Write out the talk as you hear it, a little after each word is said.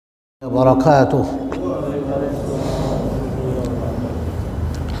وبركاته.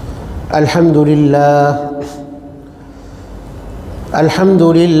 الحمد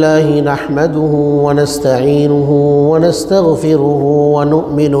لله نحمده ونستعينه ونستغفره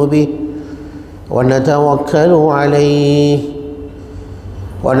ونؤمن به ونتوكل عليه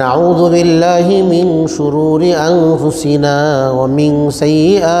ونعوذ بالله من شرور أنفسنا ومن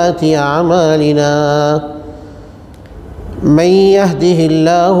سيئات أعمالنا. من يهده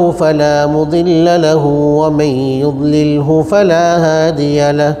الله فلا مضل له ومن يضلله فلا هادي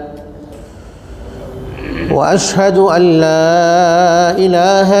له. وأشهد أن لا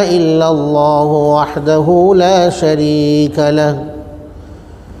إله إلا الله وحده لا شريك له.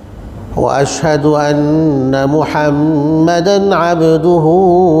 وأشهد أن محمدًا عبده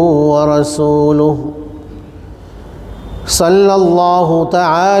ورسوله صلى الله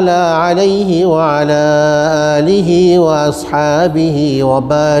تعالى عليه وعلى آله وأصحابه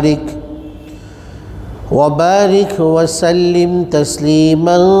وبارك وسلم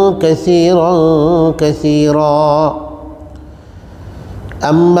تسليما كثيرا.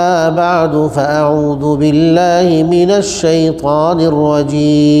 أما بعد فأعوذ بالله من الشيطان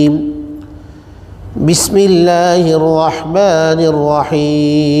الرجيم. بسم الله الرحمن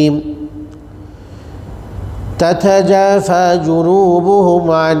الرحيم. تتجافى جنوبهم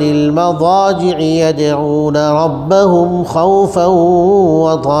عن المضاجع يدعون ربهم خوفا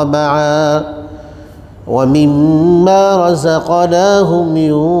وطمعا ومما رزقناهم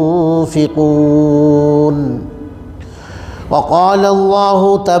ينفقون. وقال الله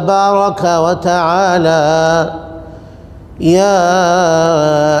تبارك وتعالى: يا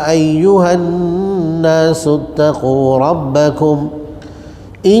أيها الناس اتقوا ربكم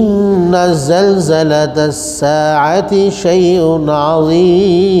إن زلزلة الساعة شيء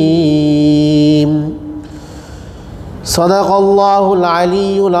عظيم. صدق الله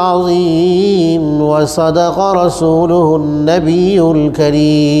العلي العظيم وصدق رسوله النبي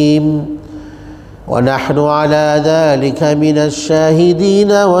الكريم ونحن على ذلك من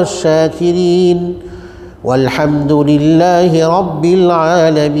الشاهدين والشاكرين والحمد لله رب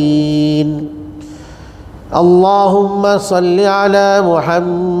العالمين. اللهم صل على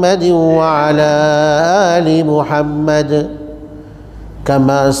محمد وعلى آل محمد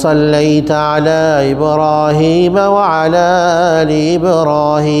كما صليت على إبراهيم وعلى آل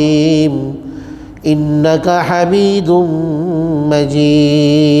إبراهيم إنك حميد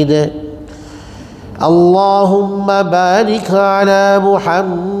مجيد. اللهم بارك على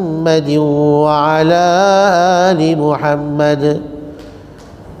محمد وعلى آل محمد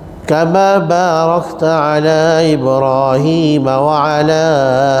كما باركت على إبراهيم وعلى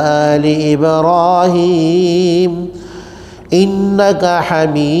آل إبراهيم إنك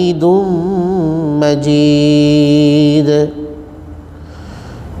حميد مجيد.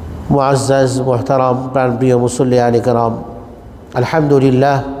 মুআজ্জাজ মুহতারাম প্রাণপ্রিয় মুসল্লিয়ান কিরাম,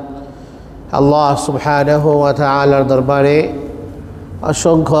 আলহামদুলিল্লাহ আল্লাহ সুবহানাহু ওয়া তাআলার দরবারে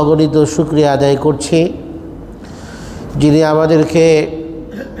অসংখ্য অগণিত শুকরিয়া আদায় করছি, যিনি আমাদেরকে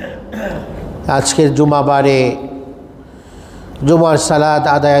আজকের জুমাবারে জুমার সালাত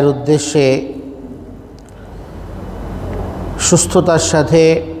আদায়ের উদ্দেশ্যে সুস্থতার সাথে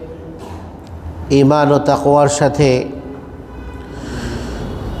ঈমান ও তাকওয়ার সাথে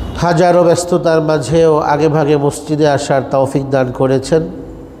হাজারো ব্যস্ততার মাঝেও আগেভাগে মসজিদে আসার তৌফিক দান করেছেন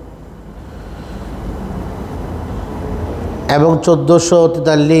এবং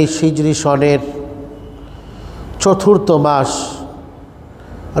 1443 হিজরি সনের চতুর্থ মাস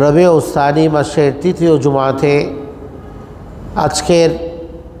রবিউল সানি মাসের তৃতীয় জুমাতে আজকের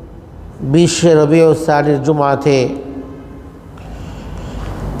 20 রবিউল সানির জুমাতে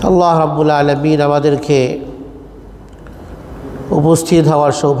আল্লাহ রাব্বুল আলামিন আমাদেরকে উপস্থিত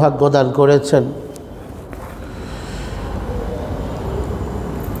হওয়ার সৌভাগ্য দান করেছেন।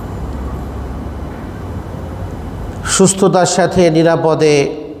 সুস্থতার সাথে নিরাপদে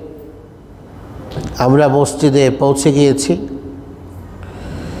আমরা মসজিদে পৌঁছে গিয়েছি।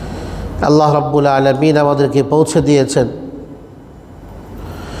 আল্লাহ রাব্বুল আলামিন আমাদেরকে পৌঁছে দিয়েছেন,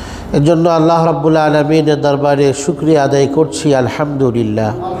 এর জন্য আল্লাহ রাব্বুল আলামিনের দরবারে শুকরিয়া আদায় করছি,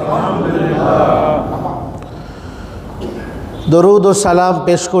 আলহামদুলিল্লাহ। দরুদ ও সালাম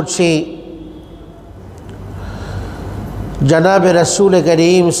পেশ করছি জনাবে রাসূল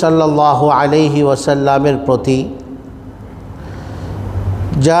করিম সাল্লাল্লাহু আলাইহি ওয়াসাল্লামের প্রতি,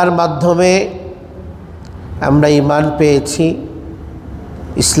 যার মাধ্যমে আমরা ঈমান পেয়েছি,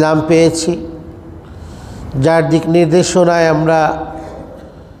 ইসলাম পেয়েছি, যার দিক নির্দেশনায় আমরা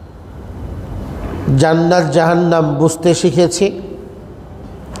জান্নাত জাহান্নাম বুঝতে শিখেছি,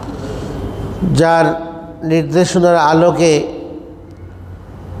 যার निर्देशनार आलोके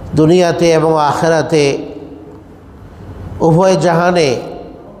দুনিয়াতে এবং আখিরাতে উভয় জাহানে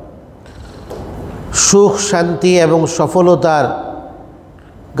সুখ শান্তি এবং সফলতার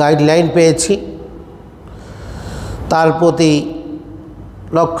গাইডলাইন পেয়েছি। তার প্রতি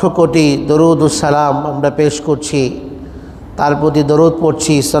লক্ষ কোটি দরুদ ও সালাম আমরা পেশ করছি, তার প্রতি দরুদ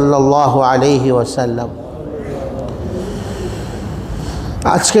পড়ছি সাল্লাল্লাহু আলাইহি ওয়াসাল্লাম।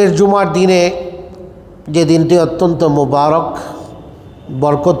 আজকের জুমার দিনে, যে দিনটি অত্যন্ত মুবারক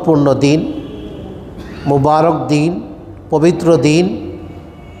বরকতপূর্ণ দিন, মুবারক দিন, পবিত্র দিন,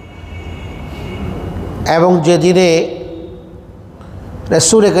 এবং যে দিনে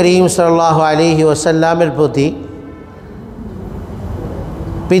রাসূল করিম সাল্লাল্লাহু আলাইহি ওয়াসাল্লামের প্রতি,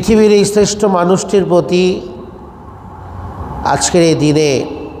 পৃথিবীর এই শ্রেষ্ঠ মানুষটির প্রতি আজকের এই দিনে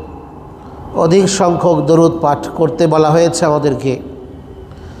অধিক সংখ্যক দরুদ পাঠ করতে বলা হয়েছে আমাদেরকে।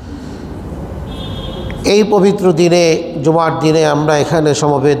 এই পবিত্র দিনে, জুমার দিনে আমরা এখানে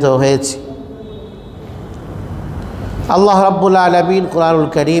সমবেত হয়েছি। আল্লাহ রাব্বুল আলামিন কুরআনুল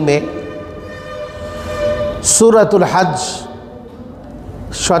কারীমে সূরাতুল হজ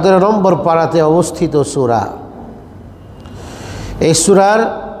 17 নম্বর পারাতে অবস্থিত সূরা, এই সূরার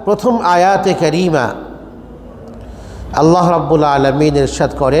প্রথম আয়াতে কারীমা আল্লাহ রাব্বুল আলামিন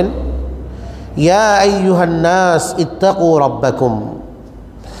ইরশাদ করেন, ইয়া আইয়ুহান নাস ইত্তাকু রাব্বাকুম।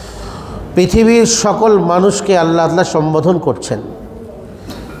 পৃথিবীর সকল মানুষকে আল্লাহ সম্বোধন করছেন,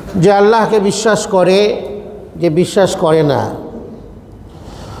 যে আল্লাহকে বিশ্বাস করে, যে বিশ্বাস করে না,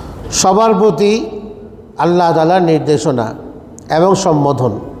 সবার প্রতি আল্লাহ তাআলার নির্দেশনা এবং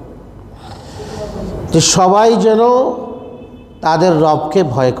সম্বোধন, যে সবাই যেন তাদের রবকে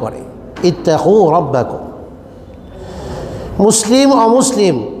ভয় করে। ইত্তাকু রাব্বাকুম। মুসলিম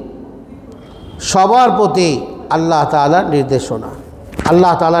অমুসলিম সবার প্রতি আল্লাহ তাআলার নির্দেশনা,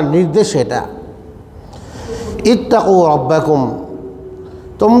 আল্লাহ তাআলার নির্দেশ এটা। ইত্তাকু রাব্বাকুম,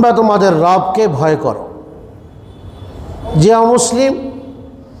 তোমরা তোমাদের রবকে ভয় করো। যে অমুসলিম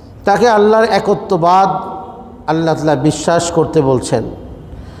তাকে আল্লাহর একত্ববাদ আল্লাহ তাআলা বিশ্বাস করতে বলছেন,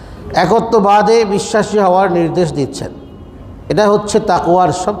 একত্ববাদে বিশ্বাসী হওয়ার নির্দেশ দিচ্ছেন। এটা হচ্ছে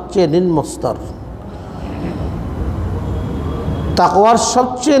তাকওয়ার সবচেয়ে নিম্ন স্তর। তাকওয়ার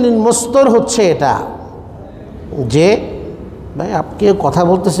সবচেয়ে নিম্ন স্তর হচ্ছে এটা, যে ভাই আপনি কথা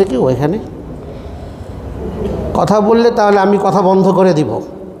বলতেছে কি ওইখানে, কথা বললে তাহলে আমি কথা বন্ধ করে দিব।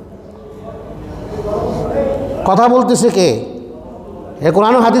 কথা বলতেছে কে? এ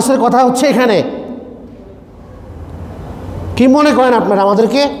কোরআন ও হাদিসের কথা হচ্ছে এখানে। কি মনে করেন আপনারা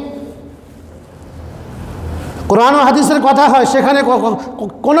আমাদেরকে? কোরআন ও হাদিসের কথা হয়, সেখানে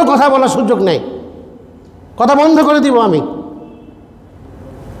কোনো কথা বলার সুযোগ নেই, কথা বন্ধ করে দিব আমি।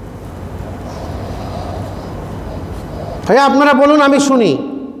 হ্যাঁ, আপনারা বলুন আমি শুনি,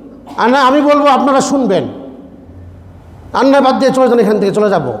 আর না আমি বলবো আপনারা শুনবেন, আর না বাদ দিয়ে চলে যান, এখান থেকে চলে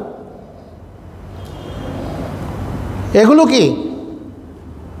যাব। এগুলো কি?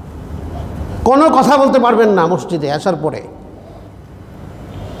 কোনো কথা বলতে পারবেন না মসজিদে আসার পরে।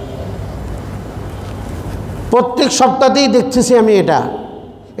 প্রত্যেক সপ্তাহতেই দেখতেছি আমি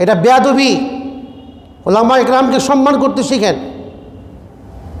এটা বেয়াদবি। ওলামা ইকরামকে সম্মান করতে শিখেন।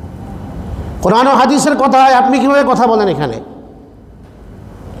 কোরআন ও হাদিসের কথা হয়, আপনি কীভাবে কথা বলেন এখানে?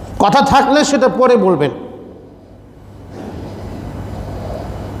 কথা থাকলে সেটা পরে বলবেন।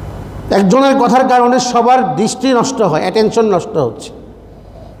 একজনের কথার কারণে সবার দৃষ্টি নষ্ট হয়, অ্যাটেনশন নষ্ট হচ্ছে।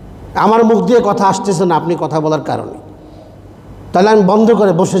 আমার মুখ দিয়ে কথা আসতেছে না আপনি কথা বলার কারণে, তাহলে আমি বন্ধ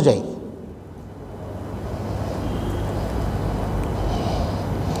করে বসে যাই।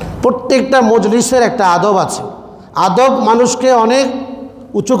 প্রত্যেকটা মজলিসের একটা আদব আছে। আদব মানুষকে অনেক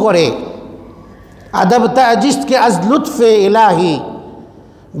উঁচু করে। আদব তাজিস্টকে আজ লুৎফে ইলাহি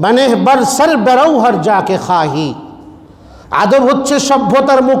বনে বর সর বেরৌ হর যাকে খাহি। আদব হচ্ছে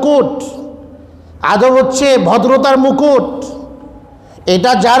সভ্যতার মুকুট, আদব হচ্ছে ভদ্রতার মুকুট।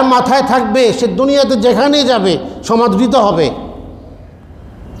 এটা যার মাথায় থাকবে সে দুনিয়াতে যেখানেই যাবে সমাদৃত হবে।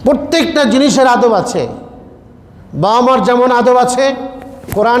 প্রত্যেকটা জিনিসের আদব আছে। বাবা মার যেমন আদব আছে,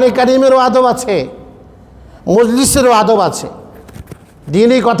 কোরআনে কারিমেরও আদব আছে, মজলিসেরও আদব আছে,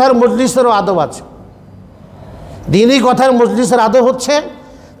 দ্বীনি কথার মজলিসেরও আদব আছে। দ্বীনি কথার মজলিসের আদব হচ্ছে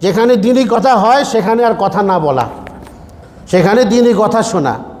যেখানে দ্বীনি কথা হয় সেখানে আর কথা না বলা, সেখানে দ্বীনি কথা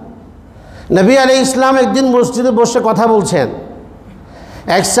শোনা। নবী আলাইহিস সালাম একদিন মসজিদে বসে কথা বলছেন,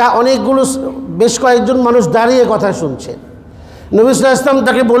 অনেকগুলো বেশ কয়েকজন মানুষ দাঁড়িয়ে কথা শুনছেন। নবী সাল্লাল্লাহু আলাইহি ওয়াসাল্লাম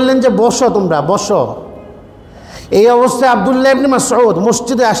তাকে বললেন যে বসো, তোমরা বসো। এই অবস্থায় আব্দুল্লাহ ইবনে মাসউদ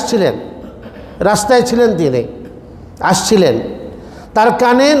মসজিদে আসছিলেন, রাস্তায় ছিলেন, তিনি আসছিলেন। তার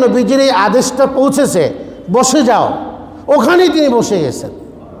কানে নবীজির এই আদেশটা পৌঁছেছে, বসে যাও। ওখানেই তিনি বসে গেছেন,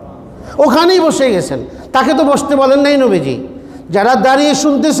 ওখানেই বসে গেছেন। তাকে তো বসতে বলেন নাই নবীজি, যারা দাঁড়িয়ে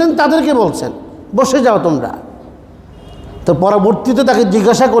শুনতেছেন তাদেরকে বলছেন বসে যাও তোমরা। তো পরবর্তীতে তাকে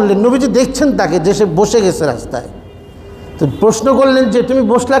জিজ্ঞাসা করলেন, নবীজি দেখছেন তাকে যে সে বসে গেছে রাস্তায়, তো প্রশ্ন করলেন যে তুমি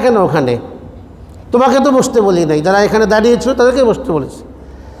বসলা কেন ওখানে, তোমাকে তো বসতে বলি নাই, যারা এখানে দাঁড়িয়েছিল তাদেরকে বসতে বলেছে।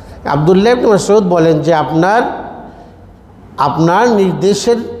 আব্দুল্লাহ ইবনে মাসউদ বলেন যে আপনার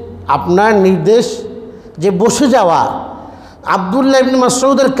নির্দেশ যে বসে যাওয়া, আব্দুল্লাহ ইবনে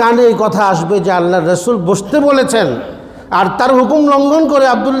মাসউদের কানে এই কথা আসবে যে আল্লাহর রাসূল বসতে বলেছেন, আর তার হুকুম লঙ্ঘন করে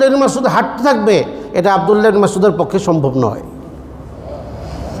আব্দুল্লাহ ইবনে মাসউদ হাঁটতে থাকবে, এটা আব্দুল্লাহ ইবনে মাসউদের পক্ষে সম্ভব নয়।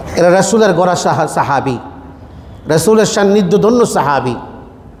 এরা রাসূলের গড়া সাহাবী, রাসূলের সান্নিধ্যধন্য সাহাবী।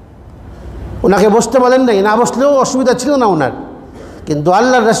 ওনাকে বসতে বলেন নাই, না বসলেও অসুবিধা ছিল না ওনার, কিন্তু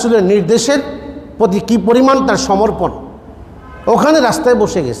আল্লাহর রাসূলের নির্দেশের প্রতি কী পরিমাণ তার সমর্পণ, ওখানে রাস্তায়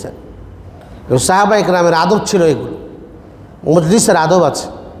বসে গেছেন। সাহাবায়ে কেরামের আদব ছিল এগুলো, মজলিসের আদব আছে।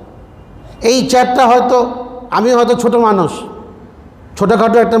 এই চেয়ারটা হয়তো আমি হয়তো ছোট মানুষ,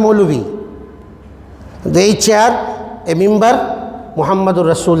 ছোটোখাটো একটা মৌলবী, কিন্তু এই চেয়ার, এই মিম্বার মুহাম্মদুর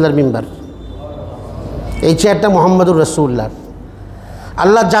রাসূলুল্লাহর মিম্বার, এই চেয়ারটা মুহাম্মদুর রাসূলুল্লাহর।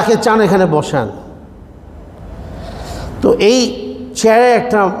 আল্লাহ যাকে চান এখানে বসান। তো এই চেয়ারে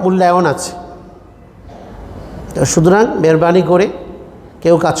একটা মূল্যায়ন আছে, সুতরাং মেহরবানি করে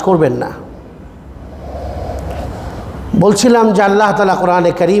কেউ কাজ করবেন না। বলছিলাম যে আল্লাহ তাআলা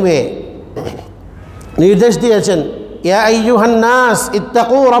কোরআনে কারীমে নির্দেশ দিয়েছেন, ইয়া আইয়ুহান নাস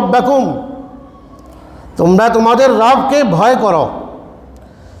ইত্তাকু রাব্বাকুম, তোমরা তোমাদের রবকে ভয় করো।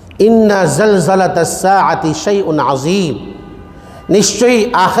 ইন্না জালজালাতাস সাআতি শাইউন আযীম, নিশ্চয়ই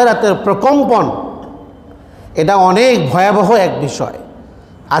আখিরাতের প্রকম্পন এটা অনেক ভয়াবহ এক বিষয়।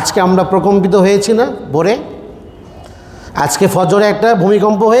 আজকে আমরা প্রকম্পিত হয়েছি না ভোরে? আজকে ফজরে একটা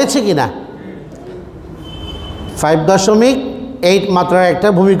ভূমিকম্প হয়েছে কি না? 5.8 মাত্রার একটা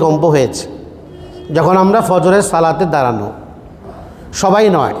ভূমিকম্প হয়েছে যখন আমরা ফজরের সালাতে দাঁড়ানো, সবাই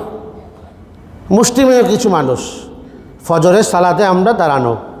নয়, মুসলিমের কিছু মানুষ ফজরের সালাতে আমরা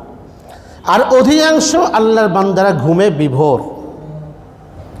দাঁড়ানো, আর অধিকাংশ আল্লাহর বান্দারা ঘুমে বিভোর।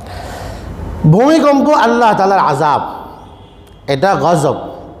 ভূমিকম্প আল্লাহ তাআলার আযাব, এটা গজব,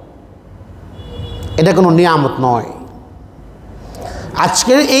 এটা কোনো নিয়ামত নয়।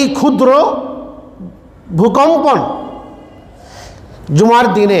 আজকের এই ক্ষুদ্র ভূকম্পন জুমার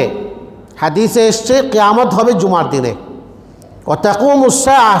দিনে, হাদিসে এসছে কিয়ামত হবে জুমার দিনে, ওয়াতাকুমুস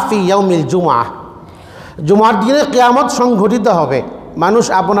সাআ ফি ইয়াউমিল জুমআহ, জুমার দিনে কিয়ামত সংঘটিত হবে, মানুষ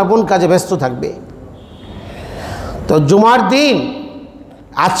আপন আপন কাজে ব্যস্ত থাকবে। তো জুমার দিন,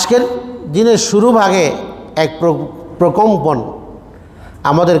 আজকের দিনের শুরু ভাগে এক প্রকম্পন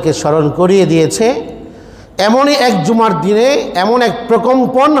আমাদেরকে স্মরণ করিয়ে দিয়েছে। এমনই এক জুমার দিনে এমন এক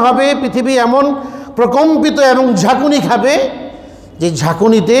প্রকম্পন হবে, পৃথিবী এমন প্রকম্পিত এবং ঝাঁকুনি খাবে যে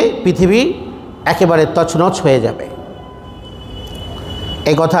ঝাঁকুনিতে পৃথিবী একেবারে তছনছ হয়ে যাবে।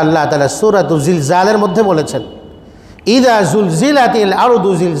 এই কথা আল্লাহ তাআলা সূরাতুল জিলজালের মধ্যে বলেছেন, ইযা জুলজিলাতিল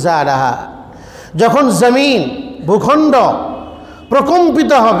আরদু জিলজালাহা, যখন জমিন ভূখণ্ড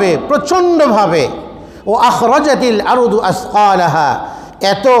প্রকম্পিত হবে প্রচণ্ডভাবে, ও আখরাজাতিল আরদু আসকালাহা,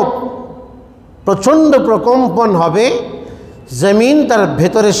 এত প্রচণ্ড প্রকম্পন হবে জমিন তার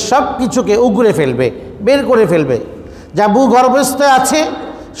ভেতরের সব কিছুকে উগড়ে ফেলবে, বের করে ফেলবে, যা ভূগর্ভস্থ আছে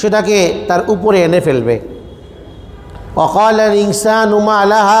সেটাকে তার উপরে এনে ফেলবে। ওয়াকালাল ইনসানু মা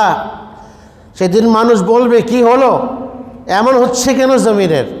লাহা, সেদিন মানুষ বলবে কি হলো, এমন হচ্ছে কেন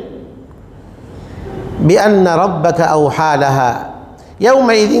জমিনের। বিআন্না রাব্বাকা আওহা লাহা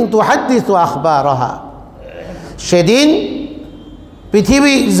ইয়াওমাইযিন তুহাদ্দিসু আখবারাহা, সেদিন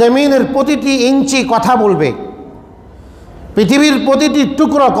পৃথিবী জমিনের প্রতিটি ইঞ্চি কথা বলবে, পৃথিবীর প্রতিটি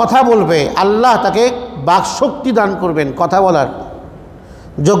টুকরো কথা বলবে। আল্লাহ তাকে বাকশক্তি দান করবেন, কথা বলার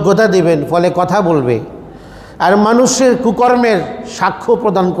যোগ্যতা দিবেন, ফলে কথা বলবে, আর মানুষের কুকর্মের সাক্ষ্য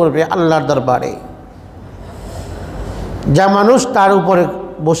প্রদান করবে আল্লাহর দরবারে, যা মানুষ তার উপরে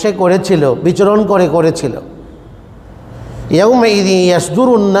বসে করেছিল, বিচরণ করেছিল। ইয়াউমাইযিন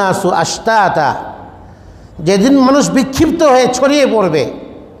ইয়াসদুরুন নাসু আশতাতা, যেদিন মানুষ বিক্ষিপ্ত হয়ে ছড়িয়ে পড়বে,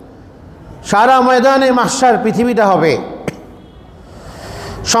 সারা ময়দানে মাহশার পৃথিবীটা হবে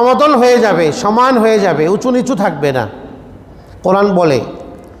সমতল হয়ে যাবে, সমান হয়ে যাবে, উঁচু নিচু থাকবে না। কোরআন বলে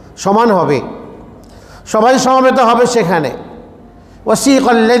সমান হবে, সবাই সমবেত হবে সেখানে।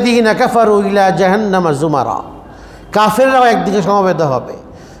 ওয়াসিকাল্লাযীনা কাফারু ইলা জাহান্নামা যুমারা, কাফেররাও একদিকে সমবেত হবে।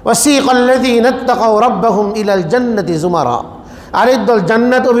 ওয়াসিকাল্লাযীনা ইত্তাকাউ রাব্বাহুম ইলাল জান্নাতি যুমারা, আরেক দল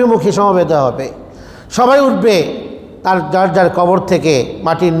জান্নাত অভিমুখী সমবেত হবে। সবাই উঠবে তার যার যার কবর থেকে,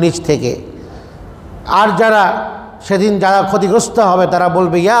 মাটির নিচ থেকে। আর সেদিন যারা ক্ষতিগ্রস্ত হবে তারা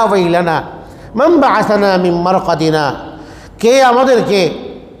বলবে, ইয়া ওয়াইলানা মান বা'আসানা মিন মারকাদিনা,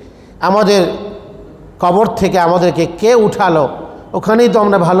 আমাদের কবর থেকে আমাদেরকে কে উঠালো, ওখানেই তো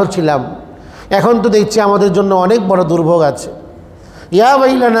আমরা ভালো ছিলাম, এখন তো দেখছি আমাদের জন্য অনেক বড় দুর্ভোগ আছে। ইয়া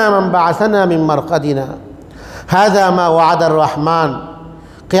ওয়াইলানা মান বাআসানা মিন মারকাদিনা হাযা মা ওয়াদার রহমান।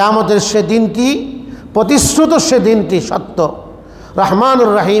 কিয়ামতের সেদিনটি, প্রতিশ্রুত সেদিনটি সত্য,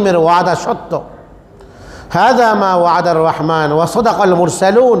 রহমানুর রহিমের ওয়াদা সত্য। হাযা মা ওয়াদার রহমান ওয়া সাদাকাল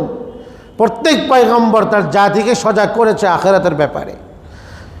মুরসালুন। প্রত্যেক পয়গম্বর তার জাতিকে সজাগ করেছে আখিরাতের ব্যাপারে,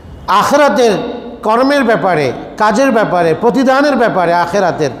 আখিরাতের কর্মের ব্যাপারে, কাজের ব্যাপারে, প্রতিদানের ব্যাপারে,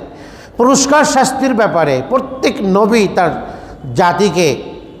 আখিরাতের পুরস্কার শাস্তির ব্যাপারে। প্রত্যেক নবী তার জাতিকে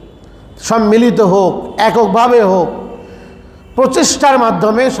সম্মিলিত হোক, এককভাবে হোক, প্রচেষ্টার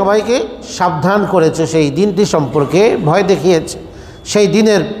মাধ্যমে সবাইকে সাবধান করেছে, সেই দিনটি সম্পর্কে ভয় দেখিয়েছে, সেই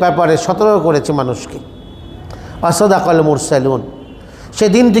দিনের ব্যাপারে সতর্ক করেছে মানুষকে। ওয়াসাদাকাল মুরসালুন।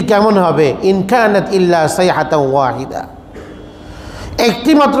 সেই দিনটি কেমন হবে? ইন কানাত ইল্লা সাইহাতান ওয়াহিদা।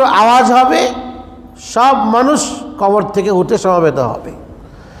 একটি মাত্র আওয়াজ হবে, সব মানুষ কবর থেকে উঠে সমবেত হবে।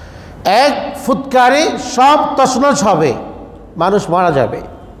 এক ফুৎকারে সব তছনছ হবে, মানুষ মারা যাবে।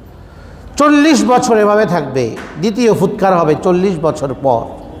 40 বছর এভাবে থাকবে, দ্বিতীয় ফুৎকার হবে 40 বছর পর।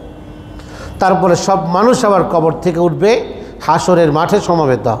 তারপরে সব মানুষ আবার কবর থেকে উঠবে, হাসরের মাঠে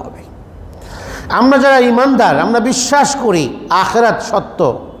সমবেত হবে। আমরা যারা ঈমানদার, আমরা বিশ্বাস করি আখিরাত সত্য,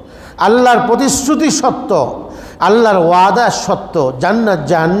 আল্লাহর প্রতিশ্রুতি সত্য, আল্লাহর ওয়াদা সত্য, জান্নাত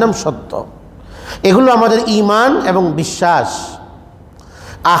জাহান্নাম সত্য। এগুলো আমাদের ঈমান এবং বিশ্বাস।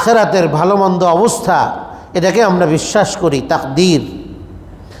 আখিরাতের ভালো মন্দ অবস্থা, এটাকে আমরা বিশ্বাস করি। তাকদীর,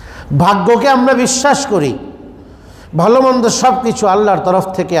 ভাগ্যকে আমরা বিশ্বাস করি। ভালো মন্দ সব কিছু আল্লাহর তরফ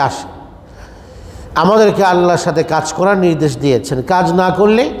থেকে আসে। আমাদেরকে আল্লাহর সাথে কাজ করার নির্দেশ দিয়েছেন, কাজ না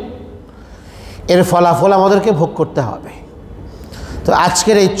করলে এর ফলাফল আমাদেরকে ভোগ করতে হবে। তো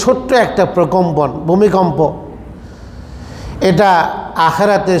আজকের এই ছোট্ট একটা প্রকম্পন, ভূমিকম্প, এটা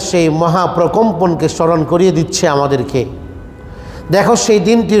আখিরাতের সেই মহাপ্রকম্পনকে স্মরণ করিয়ে দিচ্ছে আমাদেরকে। দেখো, সেই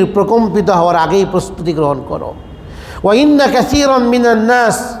দিনটির প্রকম্পিত হওয়ার আগেই প্রস্তুতি গ্রহণ করো। ওয়া ইন্না কাসীরাম মিনান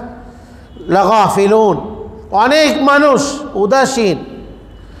নাস লাগাফিলুন। অনেক মানুষ উদাসীন,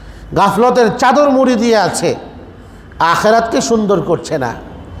 গাফলতের চাদর মুড়ি দিয়ে আছে, আখিরাতকে সুন্দর করছে না।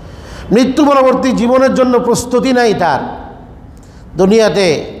 মৃত্যু পরবর্তী জীবনের জন্য প্রস্তুতি নাই তার। দুনিয়াতে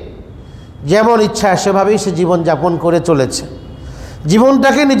যেমন ইচ্ছা সেভাবেই সে জীবনযাপন করে চলেছে,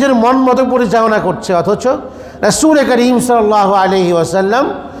 জীবনটাকে নিজের মন মতো পরিচালনা করছে। অথচ রাসূল করিম সাল্লাল্লাহু আলাইহি ওয়াসাল্লাম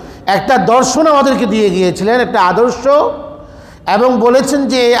একটা দর্শন আমাদেরকে দিয়ে গিয়েছিলেন, একটা আদর্শ, এবং বলেছেন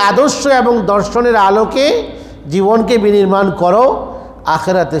যে এই আদর্শ এবং দর্শনের আলোকে জীবনকে বিনির্মাণ করো,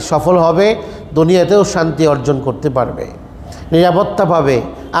 আখিরাতে সফল হবে, দুনিয়াতেও শান্তি অর্জন করতে পারবে, নিরাপত্তা পাবে,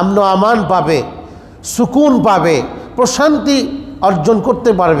 আমন আমান পাবে, সুকুন পাবে, প্রশান্তি অর্জন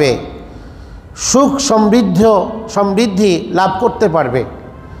করতে পারবে, সুখ সমৃদ্ধি লাভ করতে পারবে।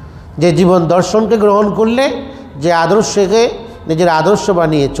 যে জীবন দর্শনকে গ্রহণ করলে, যে আদর্শকে নিজের আদর্শ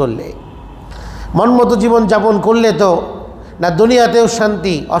বানিয়ে চললে, মন মতো জীবন যাপন করলে তো না দুনিয়াতেও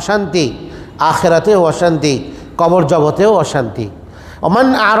শান্তি, অশান্তি, আখিরাতেও অশান্তি, কবর জগতেও অশান্তি। ওমান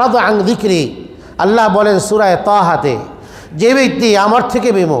আরাদা আন যিকরি, আল্লাহ বলেন সূরা তাহাতে, যে ব্যক্তি আমার থেকে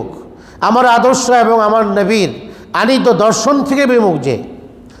বিমুখ, আমার আদর্শ এবং আমার নবীর আনিত দর্শন থেকে বিমুখ, যে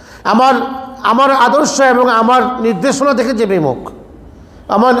আমার আদর্শ এবং আমার নির্দেশনা থেকে যে বিমুখ,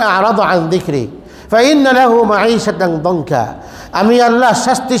 ওমান আরাদা আন যিকরি ফাইন্না লাহু মাঈশাতান দনকা, আমি আল্লাহ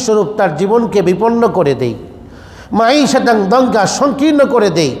শাস্তি স্বরূপ তার জীবনকে বিপন্ন করে দেই। মাঈশাতান দনকা, সংকীর্ণ করে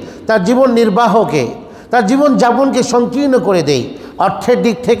দেই, তার জীবন নির্বাহকে, তার জীবন যাপনকে সংকীর্ণ করে দেই। অর্থের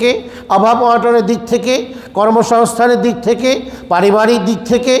দিক থেকে, অভাব অনটনের দিক থেকে, কর্মসংস্থানের দিক থেকে, পারিবারিক দিক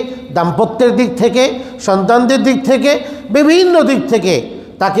থেকে, দাম্পত্যের দিক থেকে, সন্তানদের দিক থেকে, বিভিন্ন দিক থেকে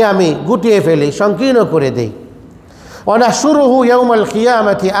তাকে আমি গুটিয়ে ফেলি, সংকীর্ণ করে দেই। ওয়ানাহশুরুহু ইয়াউমাল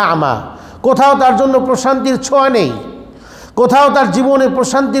কিয়ামাতি আ'মা, কোথাও তার জন্য প্রশান্তির ছোঁয়া নেই, কোথাও তার জীবনে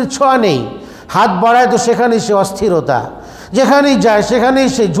প্রশান্তির ছোঁয়া নেই। হাত বাড়ায় তো সেখানেই সে অস্থিরতা, যেখানেই যায় সেখানেই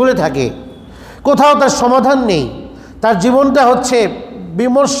সে ঝুলে থাকে, কোথাও তার সমাধান নেই। তার জীবনটা হচ্ছে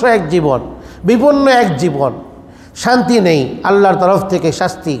বিমর্ষ এক জীবন, বিপন্ন এক জীবন, শান্তি নেই আল্লাহর তরফ থেকে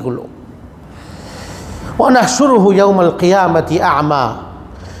শাস্তিগুলো। ওয়ানাহশুরুহু ইয়াউমাল কিয়ামাতি আ'মা,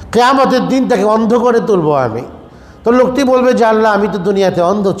 কিয়ামতের দিন তাকে অন্ধ করে তুলব আমি। তো লোকটি বলবে যে আল্লাহ, আমি তো দুনিয়াতে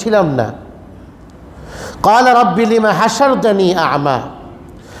অন্ধ ছিলাম না। ক্বালা রাব্বি লিমা হাশারতানি আ'মা,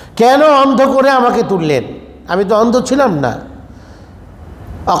 কেন অন্ধ করে আমাকে তুললেন? আমি তো অন্ধ ছিলাম না।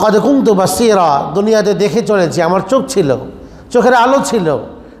 আকাদ কুনতু বাসীরা, দুনিয়াতে দেখে চলেছি, আমার চোখ ছিল, চোখের আলো ছিল,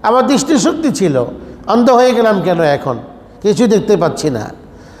 আমার দৃষ্টিশক্তি ছিল, অন্ধ হয়ে গেলাম কেন এখন? কিছুই দেখতে পাচ্ছি না।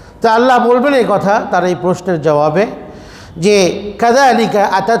 তো আল্লাহ বলবেন এই কথা তার এই প্রশ্নের জবাবে যে কাযালিকা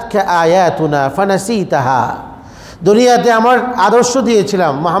আতাতকা আয়াতুনা ফানাসিতাহা, দুনিয়াতে আমার আদর্শ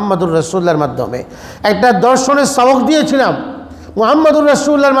দিয়েছিলাম মুহাম্মদুর রাসূলুল্লাহর মাধ্যমে, একটা দর্শনের সবক দিয়েছিলাম, মুহাম্মদুর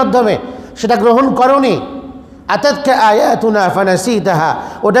রাসূলুল্লাহর মাধ্যমে সেটা গ্রহণ করনি। আতাতকা আয়াতুনা ফানাসিতাহা,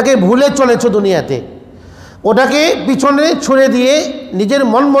 ওটাকে ভুলে চলেছো দুনিয়াতে, ওটাকে পিছনে ছুড়ে দিয়ে নিজের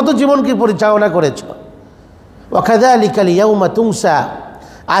মন মতো জীবনকে পরিচালনা করেছো। ওয়া কাযালিকাল ইয়াউমা তুনসা,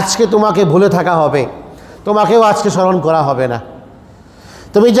 আজকে তোমাকে ভুলে থাকা হবে, তোমাকেও আজকে স্মরণ করা হবে না।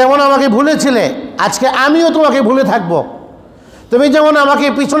 তুমি যেমন আমাকে ভুলেছিলে, আজকে আমিও তোমাকে ভুলে থাকবো। তুমি যেমন আমাকে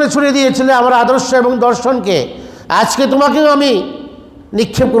পিছনে ছুড়ে দিয়েছিলে আমার আদর্শ এবং দর্শনকে, আজকে তোমাকেও আমি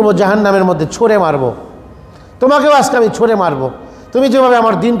নিক্ষেপ করবো জাহান্নামের মধ্যে, ছুঁড়ে মারবো। তোমাকেও আজকে আমি ছুঁড়ে মারবো। তুমি যেভাবে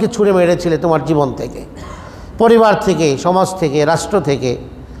আমার দিনকে ছুঁড়ে মেরেছিলে তোমার জীবন থেকে, পরিবার থেকে, সমাজ থেকে, রাষ্ট্র থেকে,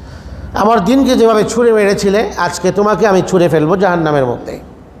 আমার দিনকে যেভাবে ছুঁড়ে মেরেছিলে, আজকে তোমাকে আমি ছুঁড়ে ফেলবো জাহান্নামের মধ্যে।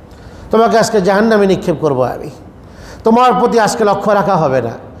 তোমাকে আজকে জাহান্নামে নিক্ষেপ করবো আমি। তোমার প্রতি আজকে লক্ষ্য রাখা হবে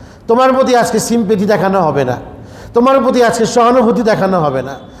না, তোমার প্রতি আজকে সিম্পেথি দেখানো হবে না, তোমার প্রতি আজকে সহানুভূতি দেখানো হবে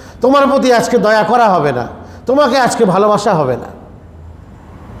না, তোমার প্রতি আজকে দয়া করা হবে না, তোমাকে আজকে ভালোবাসা হবে না।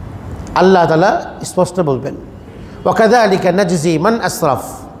 আল্লাহ তাআলা স্পষ্ট বলবেন, ওয়া কাযালিকা নাজজি মান আসরাফ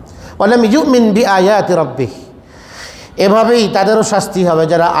ওয়া লাম ইউমিন বিআয়াতি রাব্বিহ, এভাবেই তাদেরও শাস্তি হবে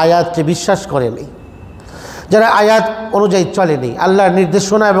যারা আয়াতকে বিশ্বাস করেনি, যারা আয়াত অনুযায়ী চলেনি, আল্লাহর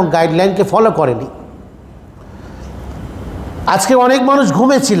নির্দেশনা এবং গাইডলাইনকে ফলো করেনি। আজকে অনেক মানুষ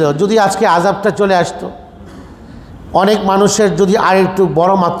ঘুমেছিল, যদি আজকে আযাবটা চলে আসতো, অনেক মানুষের যদি আর একটু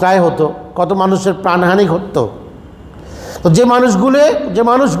বড় মাত্রায় হতো, কত মানুষের প্রাণহানি ঘটতো। তো যে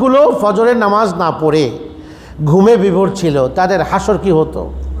মানুষগুলো ফজরের নামাজ না পড়ে ঘুমে বিভোর ছিল, তাদের হাসর কি হতো?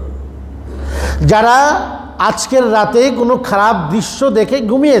 যারা আজকের রাতে কোনো খারাপ দৃশ্য দেখে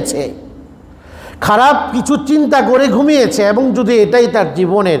ঘুমিয়েছে, খারাপ কিছু চিন্তা করে ঘুমিয়েছে, এবং যদি এটাই তার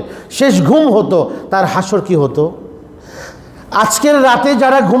জীবনের শেষ ঘুম হতো, তার হাসর কি হতো? আজকের রাতে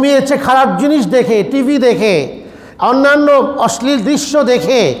যারা ঘুমিয়েছে খারাপ জিনিস দেখে, টিভি দেখে, অন্যান্য অশ্লীল দৃশ্য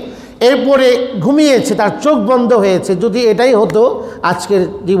দেখে, এরপরে ঘুমিয়েছে, তার চোখ বন্ধ হয়েছে, যদি এটাই হতো আজকের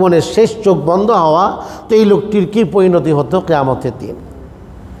জীবনের শেষ চোখ বন্ধ হওয়া, তো এই লোকটির কী পরিণতি হতো কিয়ামতের দিন।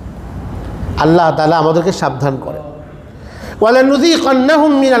 আল্লাহ তাআলা আমাদেরকে সাবধান করেন,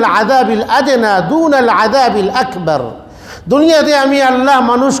 ওয়ালানুযীকান্নাহুম মিনাল আযাবিল আদনা দুনাল আযাবিল আকবার। দুনিয়াতে আমি আল্লাহ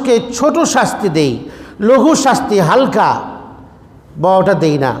মানুষকে ছোট শাস্তি দেই, লঘু শাস্তি, হালকা বড়টা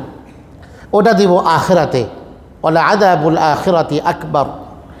দেই না, ওটা দিব আখিরাতে। ওয়ালা আযাবুল আখিরাতি আকবার,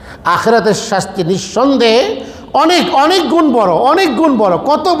 আখিরাতের শাস্তি নিঃসন্দেহে অনেক অনেক গুণ বড়, অনেক গুণ বড়।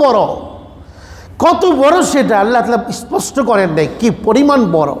 কত বড় সেটা আল্লাহ তাআলা স্পষ্ট করেন নাই কি পরিমাণ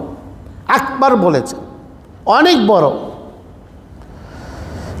বড়, আকবার বলেছেন, অনেক বড়।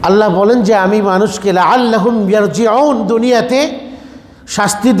 আল্লাহ বলেন যে আমি মানুষকে লাআল্লাহুম ইয়ারজিউন, দুনিয়াতে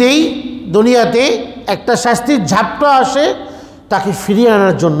শাস্তি দেই, দুনিয়াতে একটা শাস্তির ঝাপটা আসে তাকে ফিরিয়ে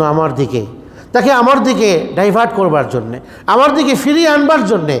আনার জন্য আমার দিকে, তাকে আমার দিকে ডাইভার্ট করবার জন্যে, আমার দিকে ফিরিয়ে আনবার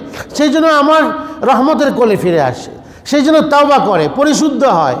জন্যে, সেই জন্য আমার রহমতের কোলে ফিরে আসে, সেই জন্য তাওবা করে, পরিশুদ্ধ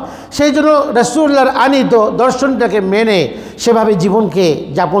হয়, সেই জন্য রাসূলুল্লাহর আনিত দর্শনটাকে মেনে সেভাবে জীবনকে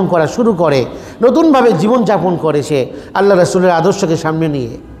যাপন করা শুরু করে, নতুনভাবে জীবন যাপন করে সে আল্লাহ রাসূলের আদর্শকে সামনে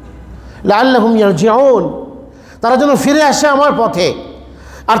নিয়ে। লাআল্লাহুম ইয়ারজিউন, তারা যেন ফিরে আসে আমার পথে।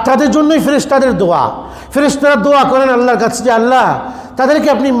 আর তাদের জন্যই ফেরেশতাদের দোয়া, ফেরেশতারা দোয়া করেন আল্লাহর কাছে যে আল্লাহ তাদেরকে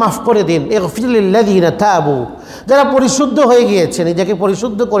আপনি মাফ করে দিন, ইগফির লিল্লাযীনা তাবু, যারা পরিশুদ্ধ হয়ে গিয়েছে, নিজেকে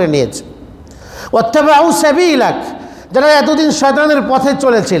পরিশুদ্ধ করে নিয়েছে, ওয়াত্তাবাউ সাবিলাক, যারা এতদিন শয়তানের পথে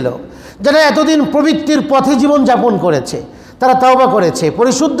চলেছিল, যারা এতদিন প্রবৃত্তির পথে জীবন যাপন করেছে, তারা তাওবা করেছে,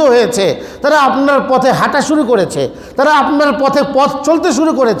 পরিশুদ্ধ হয়েছে, তারা আপনার পথে হাঁটা শুরু করেছে, তারা আপনার পথে পথ চলতে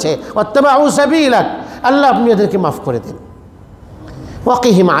শুরু করেছে, ওয়াত্তাবাউ সাবিলাক, আল্লাহ আপনি এদেরকে মাফ করে দিন।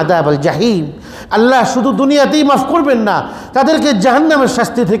 ওয়াকিহিম আযাবাল জাহিম, আল্লাহ শুধু দুনিয়াতেই মাফ করবেন না, তাদেরকে জাহান্নামের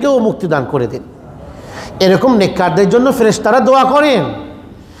শাস্তি থেকেও মুক্তি দান করে দিন। এরকম নেককারদের জন্য ফেরেশতারা দোয়া করেন,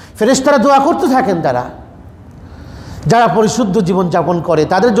 ফেরেশতারা দোয়া করতে থাকেন। তারা যারা পরিশুদ্ধ জীবন যাপন করে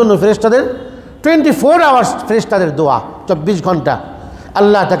তাদের জন্য ফেরেশতাদের 24 আওয়ার্স ফেরেশতাদের দোয়া, 24 ঘন্টা,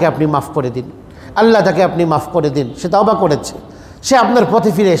 আল্লাহ তাকে আপনি মাফ করে দিন, আল্লাহ তাকে আপনি মাফ করে দিন। সে তাওবা করেছে, সে আপনার পথে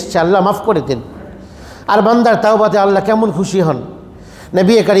ফিরে এসেছে, আল্লাহ মাফ করে দিন। আর বান্দার তাওবাতে আল্লাহ কেমন খুশি হন।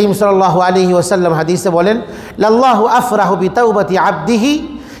 নবী করিম সাল্লাল্লাহু আলাইহি ওয়াসাল্লাম হাদিসে বলেন, লাল্লাহু আফরাহু বিতাওবাতি আবদিহি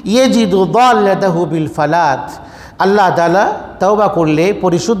ইয়াজিদু দাল্লাতাহু বিল ফালাত। আল্লাহ তাআলা তাওবা করলে,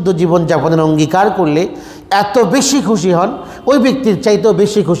 পরিশুদ্ধ জীবন যাপনের অঙ্গীকার করলে এত বেশি খুশি হন, ওই ব্যক্তির চাইতেও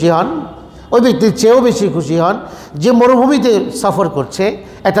বেশি খুশি হন, ওই ব্যক্তির চেয়েও বেশি খুশি হন যে মরুভূমিতে সফর করছে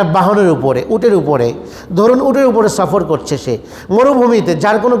একটা বাহনের উপরে, উটের উপরে, ধরুন উটের উপরে সফর করছে সে মরুভূমিতে,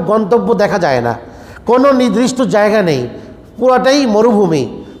 যার কোনো গন্তব্য দেখা যায় না, কোনো নির্দিষ্ট জায়গা নেই, পুরাটাই মরুভূমি,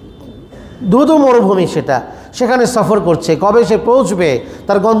 দুধু মরুভূমি, সেখানে সফর করছে। কবে সে পৌঁছবে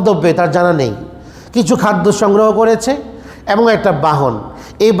তার গন্তব্যে তার জানা নেই। কিছু খাদ্য সংগ্রহ করেছে এবং একটা বাহন,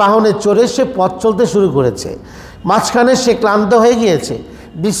 এই বাহনে চড়ে সে পথ চলতে শুরু করেছে। মাঝখানে সে ক্লান্ত হয়ে গিয়েছে,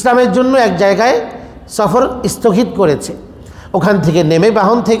 বিশ্রামের জন্য এক জায়গায় সফর স্থগিত করেছে। ওখান থেকে নেমে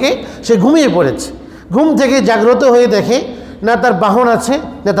বাহন থেকে সে ঘুমিয়ে পড়েছে। ঘুম থেকে জাগ্রত হয়ে দেখে না তার বাহন আছে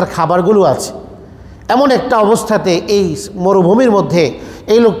না তার খাবারগুলো আছে। এমন একটা অবস্থাতে এই মরুভূমির মধ্যে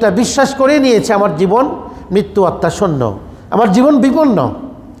এই লোকটা বিশ্বাস করে নিয়েছে আমার জীবন মৃত্যু আত্মাসন্ন, আমার জীবন বিপন্ন,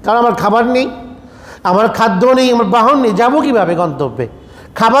 কারণ আমার খাবার নেই, আমার খাদ্য নেই, আমার বাহন নেই, যাবো কীভাবে গন্তব্যে,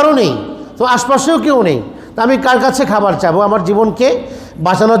 খাবারও নেই, তো আশপাশেও কেউ নেই, তো আমি কার কাছে খাবার চাবো, আমার জীবনকে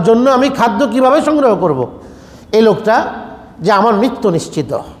বাঁচানোর জন্য আমি খাদ্য কিভাবে সংগ্রহ করব। এই লোকটা যে আমার মৃত্যু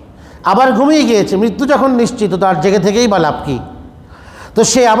নিশ্চিত, আবার ঘুমিয়ে গিয়েছে। মৃত্যু যখন নিশ্চিত তার জেগে থেকেই বা লাভ কী, তো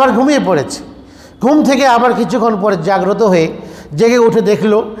সে আবার ঘুমিয়ে পড়েছে। ঘুম থেকে আবার কিছুক্ষণ পরে জাগ্রত হয়ে জেগে উঠে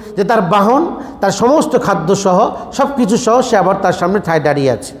দেখলো যে তার বাহন, তার সমস্ত খাদ্যসহ সব কিছু সহ সে আবার তার সামনে ঠায়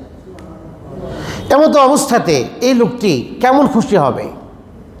দাঁড়িয়ে আছে। এমতো অবস্থাতে এই লোকটি কেমন খুশি হবে।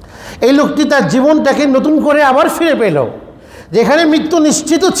 এই লোকটি তার জীবনটাকে নতুন করে আবার ফিরে পেল। যেখানে মৃত্যু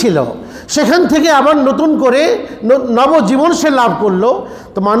নিশ্চিত ছিল সেখান থেকে আবার নতুন করে নবজীবন সে লাভ করলো।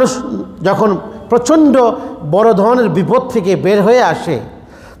 তো মানুষ যখন প্রচণ্ড বড় ধরনের বিপদ থেকে বের হয়ে আসে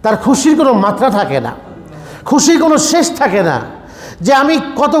তার খুশির কোনো মাত্রা থাকে না, খুশির কোনো শেষ থাকে না। যে আমি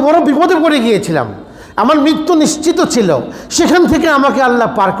কত বড় বিপদে পড়ে গিয়েছিলাম, আমার মৃত্যু নিশ্চিত ছিল, সেখান থেকে আমাকে আল্লাহ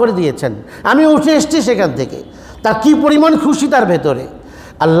পার করে দিয়েছেন, আমি উঠে এসেছি সেখান থেকে। তার কি পরিমাণ খুশি তার ভেতরে।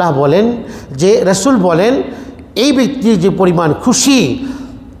 আল্লাহ বলেন যে, রাসূল বলেন, এই ব্যক্তির যে পরিমাণ খুশি,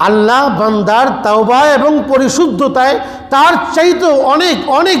 আল্লাহ বান্দার তাওবা এবং পরিশুদ্ধতায় তার চাইতে অনেক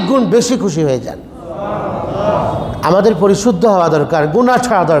অনেক গুণ বেশি খুশি হয়ে যান। আমাদের পরিশুদ্ধ হওয়া দরকার, গুনাহ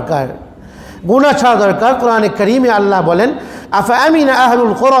ছাড়া দরকার, গুনাহ ছাড়া দরকার। কোরআনে কারীমে আল্লাহ বলেন, আফাআমিনা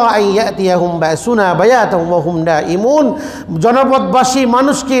আহলুল কুরা আন ইয়াতিয়াহুম বাসুনা বায়াতাম ওয়া হুম নাঈমুন। জনপদবাসী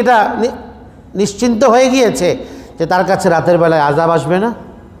মানুষ কি এটা নিশ্চিন্ত হয়ে গিয়েছে যে তার কাছে রাতের বেলায় আযাব আসবে না?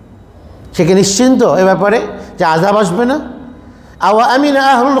 সে কি নিশ্চিন্ত এ ব্যাপারে যে আযাব আসবে না? আওয়া আমিনা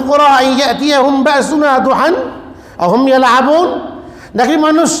আহলুল কুরা আন ইয়াতিয়াহুম বাসুনা দুহান ওয়া হুম ইয়ালআবুন। নাকি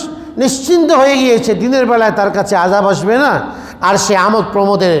মানুষ নিশ্চিন্ত হয়ে গিয়েছে দিনের বেলায় তার কাছে আযাব আসবে না, আর সে আমোদ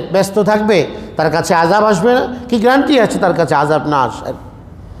প্রমোদে ব্যস্ত থাকবে, তার কাছে আযাব আসবে না? কি গ্যারান্টি আছে তার কাছে আযাব না আসার?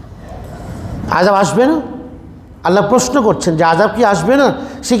 আযাব আসবে না? আল্লাহ প্রশ্ন করছেন যে আযাব কি আসবে না?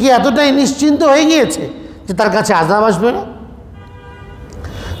 সে কি এতটাই নিশ্চিন্ত হয়ে গিয়েছে যে তার কাছে আযাব আসবে না?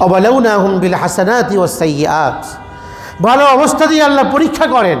 ওয়াবালাউনাহুম বিল হাসানাতি ওয়াস সাইয়্যাত। ভালো অবস্থা দিয়ে আল্লাহ পরীক্ষা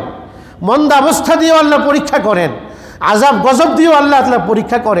করেন, মন্দ অবস্থা দিয়েও আল্লাহ পরীক্ষা করেন, আযাব গজব দিয়েও আল্লাহ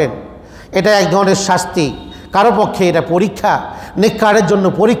পরীক্ষা করেন। এটা এক ধরনের শাস্তি, কারো পক্ষে এটা পরীক্ষা, নেককারের জন্য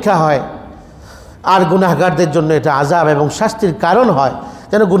পরীক্ষা হয়, আর গুনাহগারদের জন্য এটা আযাব এবং শাস্তির কারণ হয়,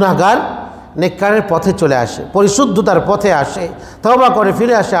 যেন গুনাহগার নেককারের পথে চলে আসে, পরিশুদ্ধতার পথে আসে, তওবা করে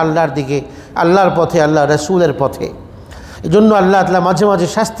ফিরে আসে আল্লাহর দিকে, আল্লাহর পথে, আল্লাহ রাসূলের পথে। এই জন্য আল্লাহ তাআলা মাঝে মাঝে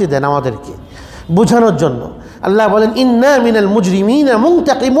শাস্তি দেন আমাদেরকে বোঝানোর জন্য। আল্লাহ বলেন, ইন্না মিনাল মুজরিমিনা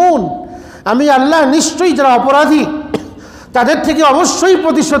মুনতাকিমুন। আমি আল্লাহ নিশ্চয়ই যারা অপরাধী তাদের থেকে অবশ্যই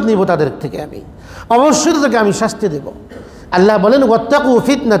প্রতিশোধ নিব, তাদের থেকে আমি অবশ্যই তাদেরকে আমি শাস্তি দেব। আল্লাহ বলেন, ওয়াত্তাকু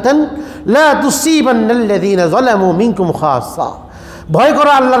ফিতনাতান লা তুসিবান্নাল্লাযীনা যালামু মিনকুম খাসসা। ভয়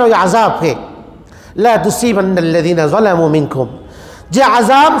করো আল্লাহর ওই আযাবকে, লা তুসিবান্নাল্লাযীনা যালামু মিনকুম, যে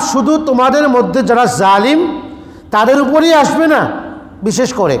আযাব শুধু তোমাদের মধ্যে যারা জালিম তাদের উপরেই আসবে না, বিশেষ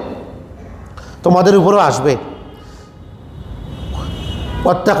করে তোমাদের উপরও আসবে।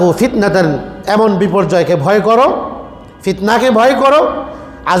 ওয়াত্তাকু ফিতনাতান, এমন বিপর্যয়কে ভয় করো, ফিতনাকে ভয় করো,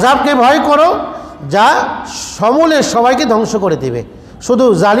 আযাবকে ভয় করো, যা সমূলে সবাইকে ধ্বংস করে দেবে, শুধু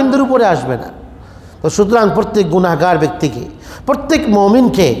জালিমদের উপরে আসবে না। তো সুতরাং প্রত্যেক গুনাহগার ব্যক্তিকে, প্রত্যেক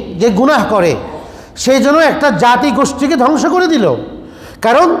মুমিনকে যে গুনাহ করে সেই জন্য একটা জাতি গোষ্ঠীকে ধ্বংস করে দিল,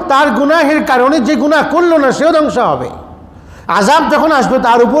 কারণ তার গুনাহের কারণে যে গুনাহ করলো না সেও ধ্বংস হবে। আযাব যখন আসবে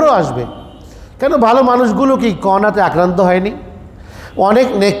তার উপরেও আসবে। কেন ভালো মানুষগুলো কি করোনাতে আক্রান্ত হয়নি? অনেক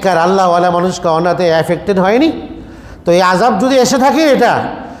নেককার আল্লাহওয়ালা মানুষ করোনাতে এফেক্টেড হয়নি? তো এই আযাব যদি এসে থাকে এটা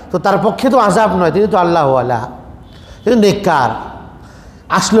তো তার পক্ষে তো আযাব নয়, তিনি তো আল্লাহওয়ালা, তিনি নেককার।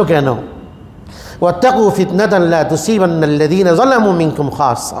 আসলো কেন? ওয়াত্তাকু ফিতনাতান লা তুসিবান্নাল্লাযীনা যালামু মিনকুম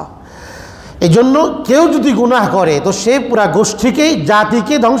খাসসা। এই জন্য কেউ যদি গুনাহ করে তো সে পুরা গোষ্ঠীকেই,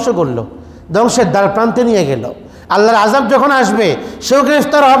 জাতিকে ধ্বংস করলো, ধ্বংসের দ্বার প্রান্তে নিয়ে গেল। আল্লাহর আযাব যখন আসবে সেও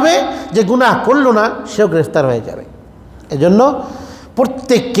গ্রেফতার হবে, যে গুনাহ করলো না সেও গ্রেফতার হয়ে যাবে। এজন্য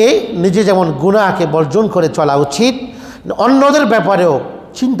প্রত্যেককে নিজে যেমন গুনাহকে বর্জন করে চলা উচিত, অন্যদের ব্যাপারেও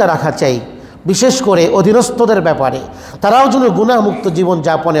চিন্তা রাখা চাই, বিশেষ করে অধীনস্থদের ব্যাপারে। তারাও যেন গুনাহমুক্ত জীবন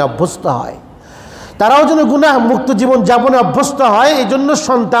যাপনে অভ্যস্ত হয়, তারাও যেন গুনাহমুক্ত জীবন যাপনে অভ্যস্ত হয়। এই জন্য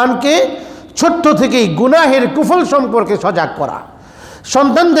সন্তানকে ছোট্ট থেকেই গুনাহের কুফল সম্পর্কে সজাগ করা,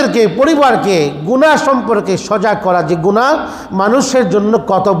 সন্তানদেরকে, পরিবারকে গুনাহ সম্পর্কে সজাগ করা, যে গুনাহ মানুষের জন্য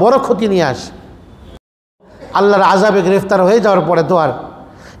কত বড় ক্ষতি নিয়ে আসে। আল্লাহর আযাবে গ্রেফতার হয়ে যাওয়ার পরে তো আর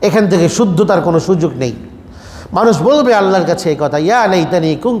এখান থেকে শুদ্ধতার কোনো সুযোগ নেই। মানুষ বলবে আল্লাহর কাছে এই কথা, ইয়া লাইতানি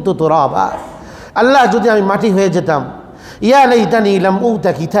কুনতু তুরাবা, আল্লাহ যদি আমি মাটি হয়ে যেতাম, ইয়া লাইতানি লাম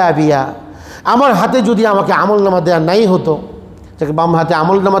উতা কিতাবিয়া, আমার হাতে যদি আমাকে আমলনামা দেওয়া নাই হতো। যাকে বাম হাতে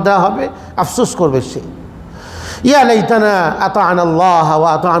আমলনামা দেওয়া হবে আফসোস করবে সে। ইয়া লাইতানা আতা'না আল্লাহ ওয়া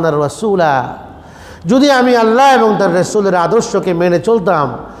আতা'না রাসূলা, যদি আমি আল্লাহ এবং তার রাসূলের আদর্শকে মেনে চলতাম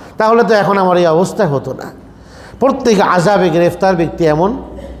তাহলে তো এখন আমার এই অবস্থা হতো না। প্রত্যেক আযাবে গ্রেফতার ব্যক্তি এমন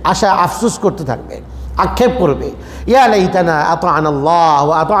আশা আফসোস করতে থাকবে, আক্ষেপ করবে, ইয়া লাইতানা আতা'না আল্লাহ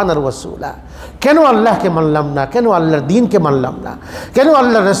ওয়া আতা'না রাসূলা, কেন আল্লাহকে মানলাম না, কেন আল্লাহর দ্বীনকে মানলাম না, কেন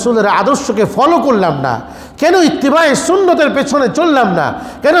আল্লাহর রাসূলের আদর্শকে ফলো করলাম না, কেন ইত্তিবায়ে সুন্নতের পেছনে চললাম না,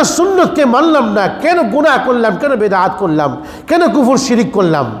 কেন সুন্নতকে মানলাম না, কেন গুনাহ করলাম, কেন বিদআত করলাম, কেন কুফর শিরিক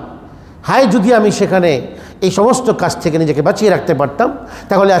করলাম। হায় যদি আমি সেখানে এই সমস্ত কাজ থেকে নিজেকে বাঁচিয়ে রাখতে পারতাম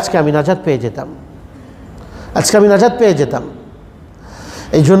তাহলে আজকে আমি নাজাত পেয়ে যেতাম, আজকে আমি নাজাত পেয়ে যেতাম।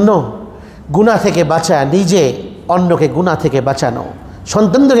 এই জন্য গুনাহ থেকে বাঁচা, নিজে অন্যকে গুনাহ থেকে বাঁচানো,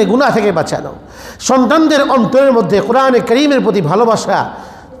 সন্তানদেরকে গুনাহ থেকে বাঁচানো, সন্তানদের অন্তরের মধ্যে কোরআনে কারীমের প্রতি ভালোবাসা,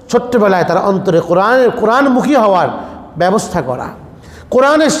 ছোট্টবেলায় তার অন্তরে কোরআনমুখী হওয়ার ব্যবস্থা করা,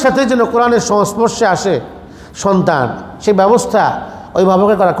 কোরআনের সাথে যেন কোরআনের সংস্পর্শে আসে সন্তান, সেই ব্যবস্থা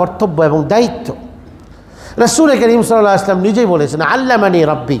অভিভাবকের করা কর্তব্য এবং দায়িত্ব। রাসূল করিম সাল্লাল্লাহু আলাইহি ওয়াসাল্লাম নিজেই বলেছেন, আল্লামানি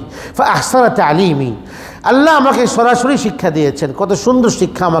রাব্বি ফাআহসানা তা'লিমি, আল্লাহ আমাকে সরাসরি শিক্ষা দিয়েছেন, কত সুন্দর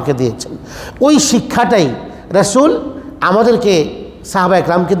শিক্ষা আমাকে দিয়েছেন। ওই শিক্ষাটাই রাসূল আমাদেরকে সাহাবায়ে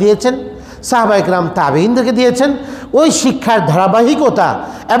কেরামকে দিয়েছেন, সাহাবায়ে কেরাম তাবেঈনদেরকে দিয়েছেন। ওই শিক্ষার ধারাবাহিকতা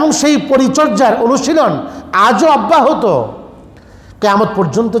এবং সেই পরিচর্যার অনুশীলন আজও অব্যাহত, কিয়ামত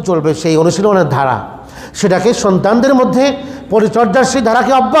পর্যন্ত চলবে সেই অনুশীলনের ধারা। সেটাকে সন্তানদের মধ্যে পরিচর্যার সেই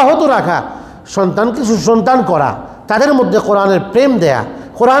ধারাকে অব্যাহত রাখা, সন্তানকে সুসন্তান করা, তাদের মধ্যে কোরআনের প্রেম দেয়া,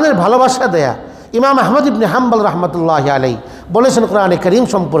 কোরআনের ভালোবাসা দেয়া। ইমাম আহমদ ইবনে হাম্বল রাহমাতুল্লাহি আলাইহি বলেছেন কোরআনে কারীম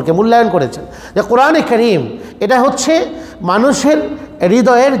সম্পর্কে মূল্যায়ন করেছেন যে কোরআনে কারীম এটা হচ্ছে মানুষের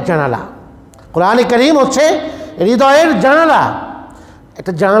হৃদয়ের জানালা। কোরআনে কারীম হচ্ছে হৃদয়ের জানালা।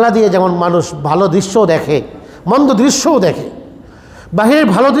 একটা জানালা দিয়ে যেমন মানুষ ভালো দৃশ্যও দেখে, মন্দ দৃশ্যও দেখে, বাহিরের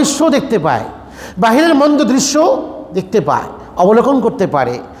ভালো দৃশ্যও দেখতে পায়, বাহিরের মন্দ দৃশ্যও দেখতে পায়, অবলোকন করতে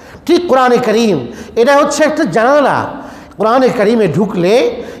পারে, ঠিক কোরআনে কারীম এটা হচ্ছে একটা জানালা। কোরআনে কারীমে ঢুকলে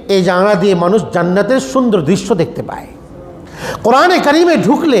এই জানালা দিয়ে মানুষ জান্নাতের সুন্দর দৃশ্য দেখতে পায়। কোরআনে কারীমে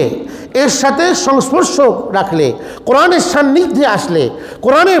ঢুকলে, এর সাথে সংস্পর্শ রাখলে, কোরআনের সান্নিধ্যে আসলে,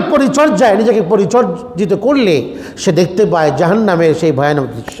 কোরআনের পরিচর্যায় নিজেকে পরিচর্জিত করলে সে দেখতে পায় জাহান্নামের সেই ভয়ানক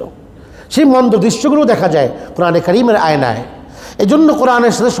দৃশ্য, সেই মন্দ দৃশ্যগুলো দেখা যায় কোরআনে কারীমের আয়নায়। এই জন্য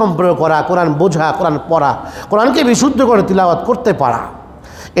কোরআনের সাথে সম্পর্ক করা, কোরআন বোঝা, কোরআন পড়া, কোরআনকে বিশুদ্ধ করে তিলাওয়াত করতে পারা,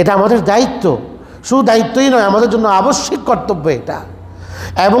 এটা আমাদের দায়িত্ব। শুধু দায়িত্বই নয়, আমাদের জন্য আবশ্যিক কর্তব্য এটা।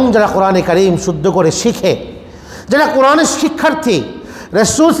 এবং যারা কোরআনে কারীম শুদ্ধ করে শিখে, যারা কোরআনের শিক্ষার্থী,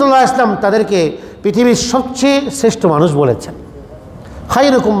 রাসূল সাল্লাল্লাহু আলাইহি ওয়াসাল্লাম তাদেরকে পৃথিবীর সবচেয়ে শ্রেষ্ঠ মানুষ বলেছেন।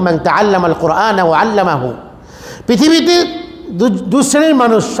 খায়রুকুম মান তাআল্লামাল কুরআন ওয়া আল্লামাহু, পৃথিবীতে দু শ্রেণীর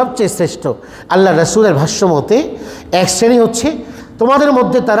মানুষ সবচেয়ে শ্রেষ্ঠ। আল্লাহ রাসূলের ভাষ্য মতে এক শ্রেণী হচ্ছে তোমাদের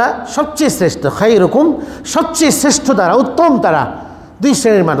মধ্যে তারা সবচেয়ে শ্রেষ্ঠ, খায়রুকুম সবচেয়ে শ্রেষ্ঠ তারা, উত্তম তারা। দুই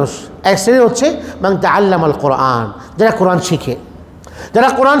শ্রেণীর মানুষ, এক শ্রেণী হচ্ছে মান তাআল্লামাল কুরআন, যারা কোরআন শিখে, যারা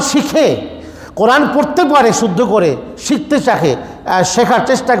কোরআন শিখে, কোরআন পড়তে পারে শুদ্ধ করে, শিখতে চাহে, শেখার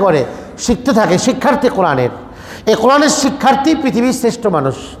চেষ্টা করে, শিখতে থাকে, শিক্ষার্থী কোরআনের। এই কোরআনের শিক্ষার্থী পৃথিবীর শ্রেষ্ঠ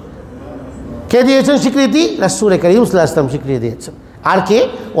মানুষ। কে দিয়েছেন স্বীকৃতি? রাসূল করিম সাল্লাল্লাহু আলাইহি ওয়াসাল্লাম স্বীকৃতি দিয়েছেন। আর কে?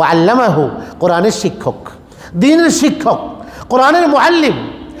 ও আল্লামাহু, কোরআনের শিক্ষক, দ্বীনের শিক্ষক, কোরআনের মুআল্লিম,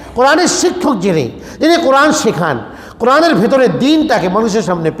 কোরআনের শিক্ষক যিনি কোরআন শেখান, কোরআনের ভেতরে দ্বীনটাকে মানুষের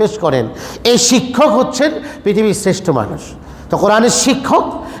সামনে পেশ করেন, এই শিক্ষক হচ্ছেন পৃথিবীর শ্রেষ্ঠ মানুষ। তো কোরআনের শিক্ষক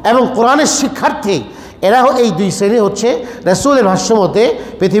এবং কোরআনের শিক্ষার্থী, এরা এই দুই শ্রেণী হচ্ছে রাসূলের ভাষ্যমতে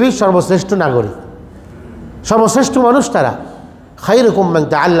পৃথিবীর সর্বশ্রেষ্ঠ নাগরিক, সর্বশ্রেষ্ঠ মানুষ তারা। খায়রুকুম মান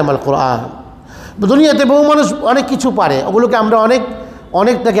তাআল্লামাল কুরআন। দুনিয়াতে বহু মানুষ অনেক কিছু পারে, ওগুলোকে আমরা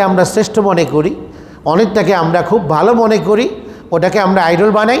অনেকটাকে আমরা শ্রেষ্ঠ মনে করি, অনেকটাকে আমরা খুব ভালো মনে করি, ওটাকে আমরা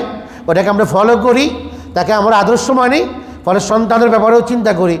আইডল বানাই, ওটাকে আমরা ফলো করি, তাকে আমরা আদর্শ মানি। ফলে সন্তানের ব্যাপারেও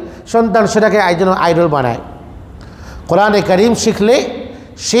চিন্তা করি, সন্তান সেটাকে আইডল বানায়। কোরআনে কারীম শিখলে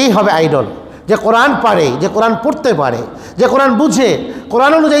সেই হবে আইডল, যে কোরআন পারে, যে কোরআন পড়তে পারে, যে কোরআন বুঝে,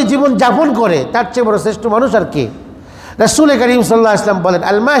 কোরআন অনুযায়ী জীবন যাপন করে, তার চেয়ে বড় শ্রেষ্ঠ মানুষ আর কি? রাসূল করিম সাল্লাল্লাহু আলাইহি ওয়াসাল্লাম বলেন,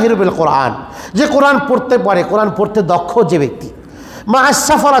 আল মাহিরু বিল কোরআন, যে কোরআন পড়তে পারে, কোরআন পড়তে দক্ষ যে ব্যক্তি, মা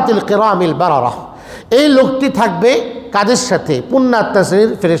আস-সাফারাতিল কিরামিল বারারাহ, এই লোকটি থাকবে কাদের সাথে? পুণ্যাত্মা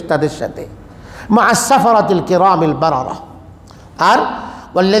শ্রেণীর ফেরেশতাদের সাথে। মা আস-সাফারাতিল কিরামিল বারারাহ। আর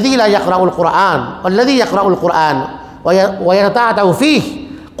ওয়াল্লাযী লা ইয়াকরাউল কুরআন, ওয়াল্লাযী ইয়াকরাউল কুরআন ওয়া ইয়াতাআতাউ ফীহি,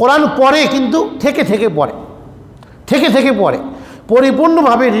 কোরআন পড়ে কিন্তু থেকে থেকে পড়ে, থেকে থেকে পড়ে,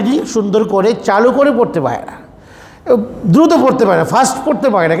 পরিপূর্ণভাবে রিডিং সুন্দর করে চালু করে পড়তে পারে না, দ্রুত পড়তে পারে না, ফাস্ট পড়তে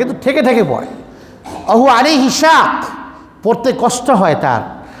পারে না, কিন্তু থেকে থেকে পড়ে। আহু আলাইহি শাক, পড়তে কষ্ট হয় তার।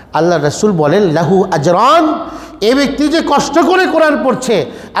 আল্লাহ রাসূল বলেন লাহু আজরান, এই ব্যক্তি যে কষ্ট করে কোরআন পড়ছে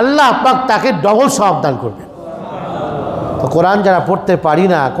আল্লাহ পাক তাকে ডবল সওয়াব দান করবেন। তো কোরআন যারা পড়তে পারি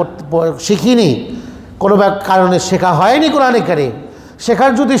না, শিখিনি, কোনো কারণে শেখা হয়নি কোরআনে কারীম,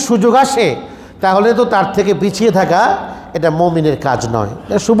 শেখার যদি সুযোগ আসে তাহলে তো তার থেকে পিছিয়ে থাকা এটা মুমিনের কাজ নয়।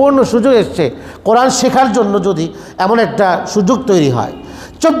 সুবর্ণ সুযোগ এসছে কোরআন শেখার জন্য, যদি এমন একটা সুযোগ তৈরি হয়।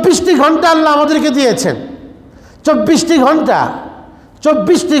 24টি ঘন্টা আল্লাহ আমাদেরকে দিয়েছেন, 24টি ঘন্টা,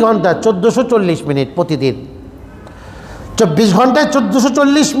 24টি ঘন্টা 1440 মিনিট প্রতিদিন। 24 ঘন্টায়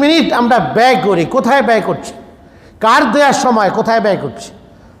 1440 মিনিট আমরা ব্যয় করি। কোথায় ব্যয় করছি? কার দেওয়ার সময় কোথায় ব্যয় করছি?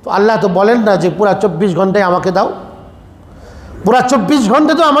 তো আল্লাহ তো বলেন না যে পুরা 24 ঘন্টায় আমাকে দাও। পুরা 24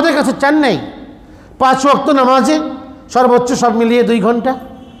 ঘন্টা তো আমাদের কাছে চান নাই। 5 ওয়াক্ত নামাজে সর্বোচ্চ সব মিলিয়ে 2 ঘন্টা,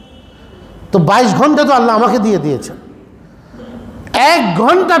 তো 22 ঘন্টা তো আল্লাহ আমাকে দিয়ে দিয়েছেন। 1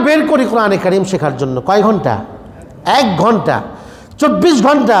 ঘন্টা বের করি কোরআনে কারীম শেখার জন্য। কয় ঘন্টা? 1 ঘন্টা। 24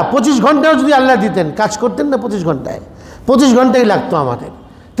 ঘন্টা, 25 ঘন্টাও যদি আল্লাহ দিতেন, কাজ করতেন না 25 ঘন্টায়? 25 ঘন্টাই লাগতো আমাদের।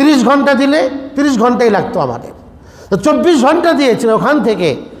 30 ঘন্টা দিলে 30 ঘন্টাই লাগতো আমাদের। তো 24 ঘন্টা দিয়েছেন, ওখান থেকে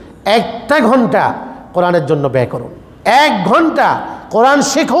 1টা ঘন্টা কোরআনের জন্য ব্যয় করুন। 1 ঘন্টা কোরআন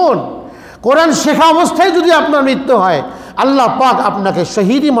শিখুন। কোরআন শেখা অবস্থায় যদি আপনার মৃত্যু হয় আল্লাহ পাক আপনাকে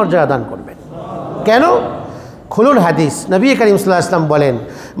শহীদি মর্যাদা দান করবেন। কেন? খুলুন হাদিস। নবী করিম সাল্লাল্লাহু আলাইহি ওয়াসাল্লাম বলেন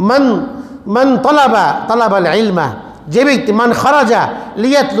মান তালাবাল ইলমা, যে ব্যক্তি মান খারাজা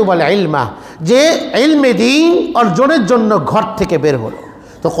লিয়াতলুবাল ইলমা, যে ইলমে দ্বীন অর্জনের জন্য ঘর থেকে বের হলো।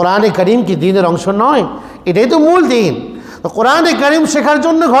 তো কোরআনে কারীম কি দ্বীনের অংশ নয়? এটাই তো মূল দ্বীন। তো কোরআনে কারীম শেখার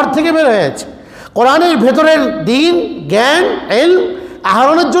জন্য ঘর থেকে বের হয়েছে। কোরআনের ভেতরের দ্বীন, জ্ঞান, ইলম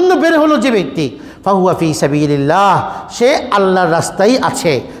আহরণের জন্য বের হলো যে ব্যক্তি, ফাহুয়া ফি সাবিলিল্লাহ, সে আল্লাহর রাস্তায়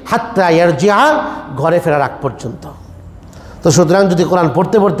আছে, হাত্তা ইয়ারজিআ, ঘরে ফেরার আগ পর্যন্ত। তো সুতরাং যদি কোরআন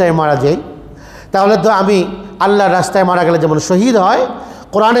পড়তে পড়তে মারা যাই তাহলে তো আমি আল্লাহর রাস্তায় মারা গেলে যেমন শহীদ হয়,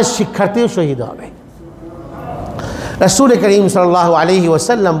 কোরআনের শিক্ষার্থীও শহীদ হবে। রাসূল করিম সাল্লাল্লাহু আলাইহি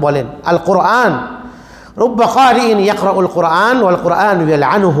ওয়াসাল্লাম বলেন আল কোরআন রুব্বা কারিইন ইয়াকরাউল কোরআন ওয়াল কোরআন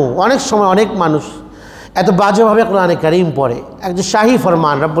ইয়ালআনুহু, অনেক সময় অনেক মানুষ এত বাজেভাবে কোরআনে কারীম পড়ে, একজন শাহী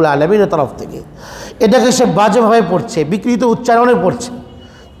ফরমান রব্বুল আলামিনের তরফ থেকে, এটাকে সে বাজেভাবে পড়ছে, বিকৃত উচ্চারণে পড়ছে।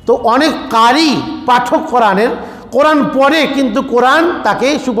 তো অনেক কারি পাঠক কোরআন পড়ে, কিন্তু কোরআন তাকে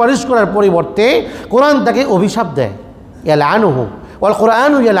সুপারিশ করার পরিবর্তে কোরআন তাকে অভিশাপ দেয়। ইয়ালআনুহু ওয়াল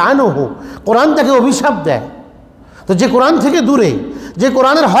কোরআন ইয়ালআনুহু, কোরআন তাকে অভিশাপ দেয়। তো যে কোরআন থেকে দূরে, যে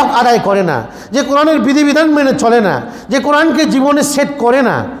কোরআনের হক আদায় করে না, যে কোরআনের বিধিবিধান মেনে চলে না, যে কোরআনকে জীবনে সেট করে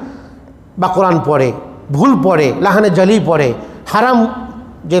না, বা কোরআন পড়ে, ভুল পড়ে, লাহানে জালি পড়ে, হারাম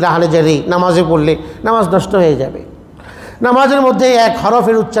যে লাহানে জালি নামাজে পড়লে নামাজ নষ্ট হয়ে যাবে। নামাজের মধ্যে এক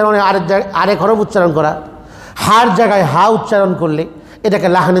হরফের উচ্চারণে আরেক হরফ উচ্চারণ করা, হার জায়গায় হা উচ্চারণ করলে এটাকে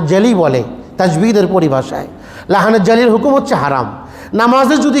লাহানে জালি বলে তাজবিদের পরিভাষায়। লাহানে জালির হুকুম হচ্ছে হারাম।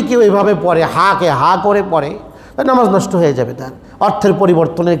 নামাজে যদি কেউ এভাবে পড়ে, হাকে হা করে পড়ে, নামাজ নষ্ট হয়ে যাবে তার, অর্থের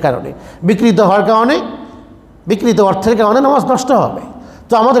পরিবর্তনের কারণে, বিকৃত হওয়ার কারণে, বিকৃত অর্থের কারণে নামাজ নষ্ট হবে।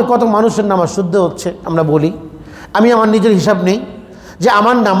 তো আমাদের কত মানুষের নামাজ শুদ্ধ হচ্ছে আমরা বলি। আমি আমার নিজের হিসাব নেই যে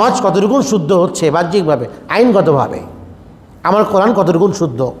আমার নামাজ কতটুকু শুদ্ধ হচ্ছে বাহ্যিকভাবে, আইনগতভাবে আমার কোরআন কতটুকু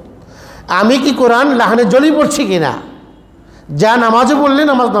শুদ্ধ। আমি কি কোরআন লাহানে জলি পড়ছি কি না? যা নামাজে বললে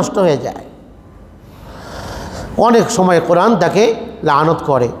নামাজ নষ্ট হয়ে যায়। অনেক সময় কোরআন তাকে লানত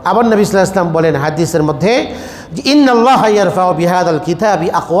করে। আবার নবী সাল্লাল্লাহু আলাইহি ওয়াসাল্লাম বলেন হাদিসের মধ্যে যে ইন্নাল্লাহা ইয়ারফাউ বিহাদাল কিতাবি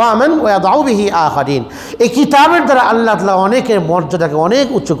আকওয়ামান ওয়া ইয়াদউ বিহি আখারিন, এই কিতাবের দ্বারা আল্লাহ তাআলা অনেকের মর্যাদাকে অনেক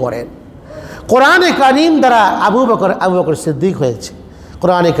উঁচু করেন। কোরআনে কারীম দ্বারা আবু বকর সিদ্দিক হয়েছে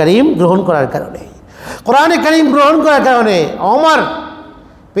কোরআনে কারীম গ্রহণ করার কারণে। কোরআনে কারীম গ্রহণ করার কারণে ওমর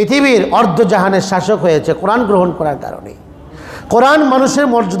পৃথিবীর অর্ধজাহানের শাসক হয়েছে কোরআন গ্রহণ করার কারণে। কোরআন মানুষের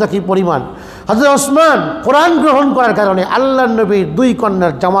মর্যাদা কি পরিমাণ! হযরত ওসমান কোরআন গ্রহণ করার কারণে আল্লাহর নবীর 2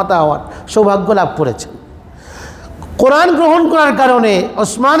 কন্যার জামাতা হওয়ার সৌভাগ্য লাভ করেছেন। কোরআন গ্রহণ করার কারণে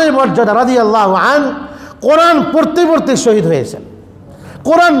ওসমানের মর্যাদা রাদিয়াল্লাহু আন, কোরআন পড়তে পড়তে শহীদ হয়েছেন।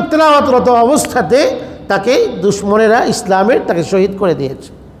 কোরআন তেলাওয়াতরত অবস্থাতে তাকে দুশমনেরা ইসলামের তাকে শহীদ করে দিয়েছে।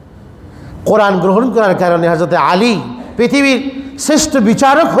 কোরআন গ্রহণ করার কারণে হযরত আলী পৃথিবীর শ্রেষ্ঠ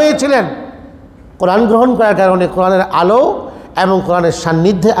বিচারক হয়েছিলেন। কোরআন গ্রহণ করার কারণে, কোরআনের আলো এবং কোরআনের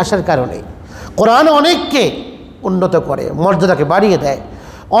সান্নিধ্যে আসার কারণে কোরআন অনেককে উন্নত করে, মর্যাদাকে বাড়িয়ে দেয়।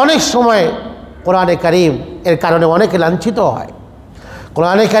 অনেক সময় কোরআনে কারীম এর কারণে অনেকে লাঞ্ছিত হয়।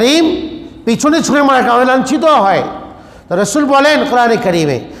 কোরআনে কারীম পিছনে ছুঁড়ে মারার কারণে লাঞ্ছিত হয়। তো রাসূল বলেন কোরআনে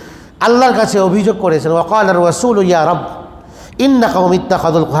কারীমে আল্লাহর কাছে অভিযোগ করেছেন, ওয়াকাল রাসূল ইয়া রব ইন্না কওমি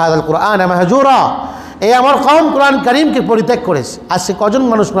ইত্তাখাযুল হাযাল কুরআনা মাহজুরা, এই আমার কওম কোরআন কারীমকে পরিত্যাগ করেছে। আজকে কজন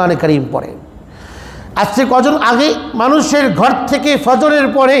মানুষ কোরআন কারীম পড়ে? আজকে কজন? আগে মানুষের ঘর থেকে ফজরের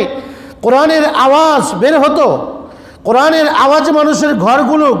পরে কোরআনের আওয়াজ বের হতো, কোরআনের আওয়াজে মানুষের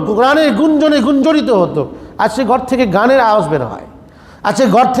ঘরগুলো কোরআনের গুঞ্জনে গুঞ্জরিত হতো। আজকে ঘর থেকে গানের আওয়াজ বের হয়, আজকে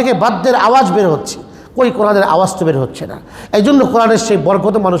ঘর থেকে বাদ্যের আওয়াজ বের হচ্ছে, কই কোরআনের আওয়াজ তো বের হচ্ছে না। এই জন্য কোরআনের সেই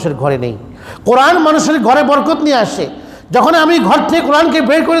বরকত মানুষের ঘরে নেই। কোরআন মানুষের ঘরে বরকত নিয়ে আসে। যখন আমি ঘর থেকে কোরআনকে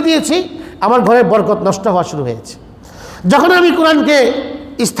বের করে দিয়েছি, আমার ঘরের বরকত নষ্ট হওয়া শুরু হয়েছে। যখন আমি কোরআনকে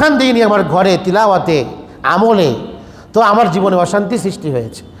স্থান দিইনি আমার ঘরে, তিলাওয়াতে, আমলে, তো আমার জীবনে অশান্তি সৃষ্টি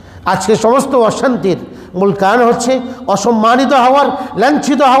হয়েছে। আজকে সমস্ত অশান্তির মূল কারণ হচ্ছে অসম্মানিত হওয়ার,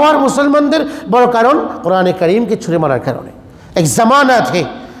 লাঞ্ছিত হওয়ার মুসলমানদের বড় কারণ কোরআনে কারীমকে ছুঁড়ে মারার কারণে। এক জামানা the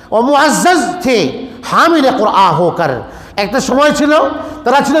O মুআজ্জাজ the হামিলে Quran Hooker, একটা সময় ছিল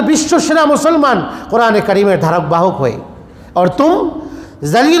তারা ছিল বিশ্বসেরা মুসলমান কোরআনে কারীমের ধারক বাহক হয়ে, আর তুম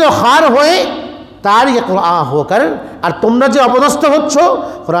জলিল ও খার হয়ে তার ইয়ে কুরআন হোকার। আর তোমরা যে অপদস্থ হচ্ছ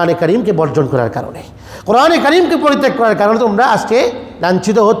কোরআনে কারীমকে বর্জন করার কারণে, কোরআনে কারীমকে পরিত্যাগ করার কারণে তোমরা আজকে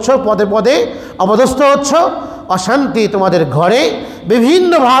লাঞ্ছিত হচ্ছ, পদে পদে অপদস্থ হচ্ছ। অশান্তি তোমাদের ঘরে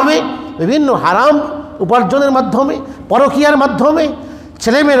বিভিন্নভাবে, বিভিন্ন হারাম উপার্জনের মাধ্যমে, পরকীয়ার মাধ্যমে,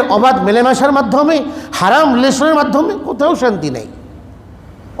 ছেলেমেয়ের অবাধ মেলেমেশার মাধ্যমে, হারাম রিলেশনের মাধ্যমে, কোথাও শান্তি নেই।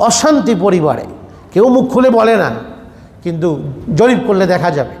 অশান্তি পরিবারে, কেউ মুখ খুলে বলে না, কিন্তু জরিপ করলে দেখা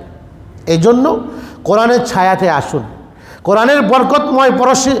যাবে। এই জন্য কোরআনের ছায়াতে আসুন, কোরআনের বরকতময়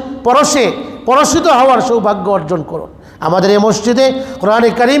পরশিত হওয়ার সৌভাগ্য অর্জন করুন। আমাদের এই মসজিদে কোরআনে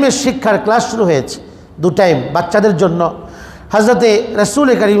কারীমের শিক্ষার ক্লাস শুরু হয়েছে 2 টাইম বাচ্চাদের জন্য। হযরতে রাসূল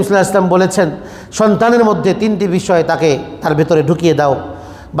কারীম সাল্লাল্লাহু আলাইহি ওয়াসাল্লাম বলেছেন, সন্তানের মধ্যে 3টি বিষয় তার ভেতরে ঢুকিয়ে দাও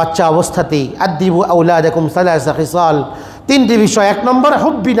বাচ্চা অবস্থাতেই। আদিবু আওলাদাকুম সালাসা খিসাল, 3টি বিষয়। 1 নম্বর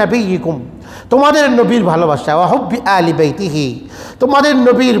হুব্বি নবিয়িকুম, তোমাদের নবীর ভালোবাসা। ওয়া হুব্বি আলি বাইতিহি, তোমাদের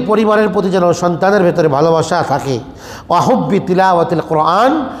নবীর পরিবারের প্রতি যেন সন্তানের ভেতরে ভালোবাসা থাকে। ওয়া হুব্বি তিলাওয়াতিল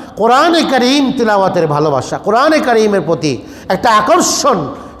কোরআন, কোরআনে কারীম তিলাওয়াতের ভালোবাসা, কোরআনে কারীমের প্রতি একটা আকর্ষণ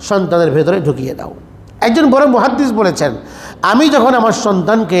সন্তানের ভেতরে ঢুকিয়ে দাও। একজন বড় মুহাদ্দিস বলেছেন, আমি যখন আমার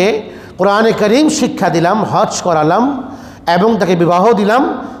সন্তানকে কোরআনে কারীম শিক্ষা দিলাম, হজ করালাম এবং তাকে বিবাহ দিলাম,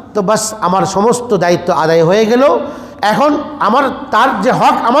 তো বাস আমার সমস্ত দায়িত্ব আদায় হয়ে গেল। এখন তার যে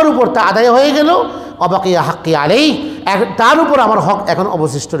হক আমার উপর তা আদায় হয়ে গেল। অবাকিয়া হাক্কি আলাই, তার উপর আমার হক এখন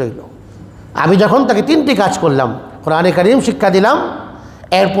অবশিষ্ট রইল। আমি যখন তাকে 3টি কাজ করলাম, কোরআনে কারীম শিক্ষা দিলাম,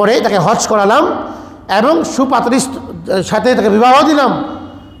 এরপরে তাকে হজ করালাম এবং সুপাত্রীর সাথে তাকে বিবাহ দিলাম,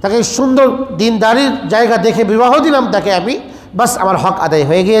 তাকে সুন্দর দিনদারির জায়গা দেখে বিবাহ দিলাম তাকে আমি, বাস আমার হক আদায়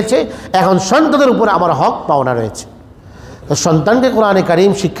হয়ে গিয়েছে। এখন সন্তানের উপর আমার হক পাওনা রয়েছে। তো সন্তানকে কোরআনে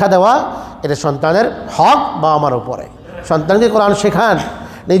কারীম শিক্ষা দেওয়া এটা সন্তানের হক বা আমার উপরে। সন্তানকে কোরআন শেখান,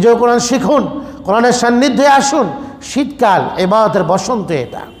 নিজেও কোরআন শিখুন, কোরআনের সান্নিধ্যে আসুন। শীতকাল ইবাদতের বসন্ত।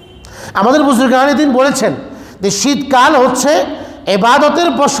 এটা আমাদের বুজুর্গানে দিন বলেছেন যে শীতকাল হচ্ছে ইবাদতের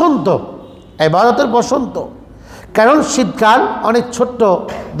বসন্ত, ইবাদতের বসন্ত। কারণ শীতকাল অনেক ছোট্ট,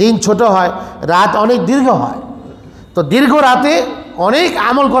 দিন ছোট হয়, রাত অনেক দীর্ঘ হয়। তো দীর্ঘ রাতে অনেক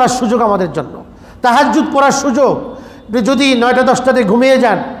আমল করার সুযোগ আমাদের জন্য, তাহাজ্জুদ পড়ার সুযোগ। যদি 9টা 10টাতে ঘুমিয়ে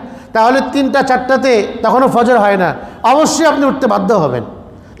যান তাহলে 3টা 4টাতে তখনও ফজর হয় না, অবশ্যই আপনি উঠতে বাধ্য হবেন,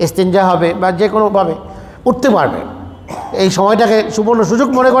 ইস্তিনজা হবে বা যে কোনোভাবে উঠতে পারবেন। এই সময়টাকে সুবর্ণ সুযোগ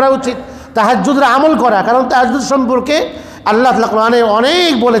মনে করা উচিত তাহাজ্জুদের আমল করা। কারণ তাহাজ্জুদ সম্পর্কে আল্লাহ তাআলা কোরআনে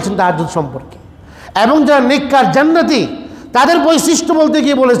অনেক বলেছেন তাহাজ্জুদ সম্পর্কে। এবং যারা নেককার জান্নাতি তাদের বৈশিষ্ট্য বলতে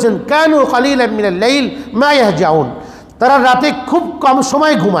গিয়ে বলেছেন কানু কালিলাম মিনাল লাইল মা ইয়াহজাউন, তারা রাতে খুব কম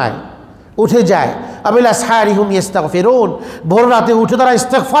সময় ঘুমায়, উঠে যায়। আবিলা সারিহুম ইস্তাগফিরুন, ভোর রাতে উঠে তারা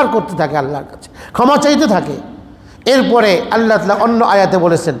ইস্তেগফার করতে থাকে, আল্লাহর কাছে ক্ষমা চাইতে থাকে। এরপরে আল্লাহ তাআলা অন্য আয়াতে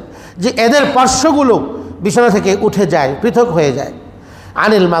বলেছেন যে এদের পার্শ্বগুলো বিছানা থেকে উঠে যায়, পৃথক হয়ে যায়।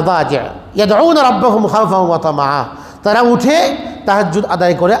 আনিল মাদাজি ইয়াদউনা রাব্বাহুম খাওফান ওয়া তামআ, তারা উঠে তাহাজ্জুদ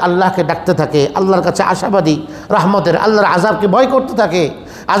আদায় করে আল্লাহকে ডাকতে থাকে, আল্লাহর কাছে আশাবাদী রহমতের, আল্লাহর আযাবকে ভয় করতে থাকে,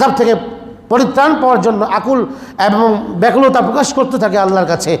 আযাব থেকে পরিত্রাণ পাওয়ার জন্য আকুল এবং ব্যাকুলতা প্রকাশ করতে থাকে আল্লাহর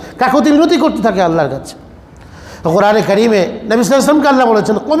কাছে, কাকুতি মিনতি করতে থাকে আল্লাহর কাছে। কোরআনে কারীমে নবী সাল্লাল্লাহু আলাইহি ওয়াসাল্লামকে আল্লাহ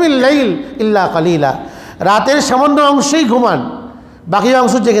বলেছেন কুমিল লাইল ইল্লা কালিলা, রাতের সামান্য অংশেই ঘুমান, বাকি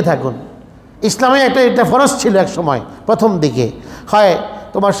অংশ জেগে থাকুন। ইসলামে এটা ফরজ ছিল এক সময় প্রথম দিকে, হয়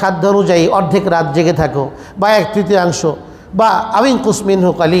তোমার সাধ্য অনুযায়ী অর্ধেক রাত জেগে থাকো বা 1/3 বা আমিন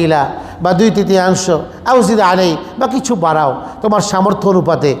কুসমিনহু কালিলা বা 2/3 আউজিদ আলাই বা কিছু বাড়াও তোমার সামর্থ্য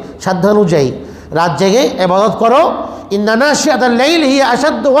অনুপাতে, সাধ্য অনুযায়ী রাত জেগে ইবাদত করো। ইন্না নাশিয়াতাল লাইল হিয়া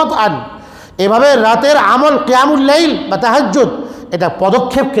আশাদ্দু ওয়াতআন, এভাবে রাতের আমল কিয়ামুল লাইল বা তাহাজ্জুদ এটা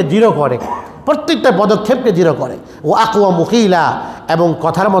পদক্ষেপকে দৃঢ় করে, প্রত্যেকটা পদক্ষেপকে দৃঢ় করে। ও আকওয়া মুকিলা, এবং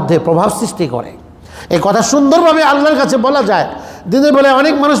কথার মধ্যে প্রভাব সৃষ্টি করে। এই কথা সুন্দরভাবে আল্লাহর কাছে বলা যায়। দিনের বেলায়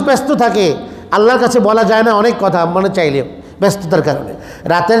অনেক মানুষ ব্যস্ত থাকে, আল্লাহর কাছে বলা যায় না অনেক কথা মনে চাইলেও, ব্যস্ততার কারণে।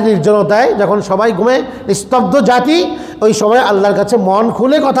 রাতের নির্জনতায় যখন সবাই ঘুমে, নিস্তব্ধ জাতি, ওই সময় আল্লাহর কাছে মন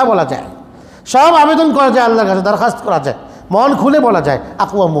খুলে কথা বলা যায়, সব আবেদন করা যায় আল্লাহর কাছে, দরখাস্ত করা যায়, মন খুলে বলা যায়।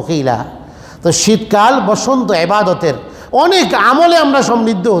 আকুয়া মুখিলা। তো শীতকাল, বসন্ত, ইবাদতের অনেক আমলে আমরা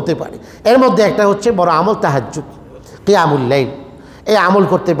সমৃদ্ধ হতে পারি। এর মধ্যে একটা হচ্ছে বড় আমল তাহাজ্জুদ, কিয়ামুল লাইল। এই আমল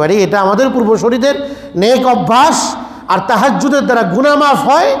করতে পারি, এটা আমাদের পূর্বসূরীদের নেক অভ্যাস। আর তাহাজ্জুদের দ্বারা গুনাহ মাফ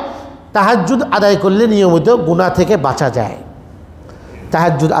হয়। তাহাজ্জুদ আদায় করলে নিয়মিত গুনাহ থেকে বাঁচা যায়,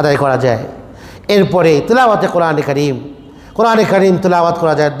 তাহাজ্জুদ আদায় করা যায়। এরপরে তিলাওয়াতে কোরআনে কারীম, কোরআনে কারীম তিলাওয়াত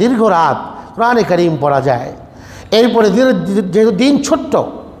করা যায়, দীর্ঘ রাত কোরআনে কারীম পড়া যায়। এরপরে যেহেতু দিন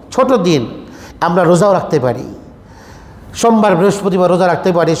ছোট দিন, আমরা রোজাও রাখতে পারি। সোমবার বৃহস্পতিবার রোজা রাখতে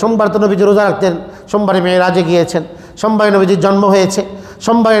পারি। সোমবার তো নবীজি রোজা রাখতেন, সোমবারে মেরাজে গিয়েছেন, সোমবারে নবীজির জন্ম হয়েছে,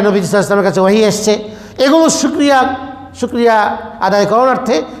 সোমবারে নবীজি সাল্লাল্লাহু আলাইহি ওয়াসাল্লামের কাছে ওহী এসছে। এগুলো শুকরিয়া আদায় করার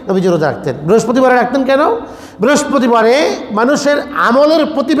অর্থে নবীজি রোজা রাখতেন। বৃহস্পতিবারে রাখতেন কেন? বৃহস্পতিবারে মানুষের আমলের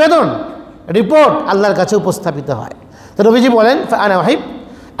প্রতিবেদন, রিপোর্ট আল্লাহর কাছে উপস্থাপিত হয়। তো নবীজি বলেন, ফাআনা উহিব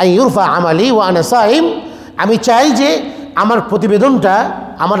আন ইউরফা আমালি ওয়া আনা সাইম, আমি চাই যে আমার প্রতিবেদনটা,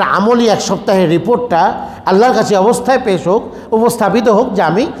 আমার আমলি এক সপ্তাহের রিপোর্টটা আল্লাহর কাছে উপস্থাপিত হোক যে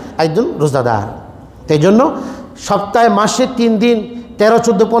আমি একজন রোজাদার। তাই জন্য সপ্তাহে, মাসে 3 দিন, 13,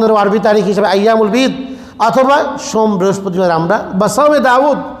 14, 15 আরবি তারিখ হিসেবে আইয়ামুল বিদ, অথবা সোম বৃহস্পতিবার আমরা, বা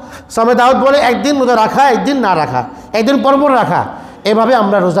সামে দাউদ বলে একদিন রোজা রাখা, একদিন না রাখা, একদিন পরপর রাখা, এভাবে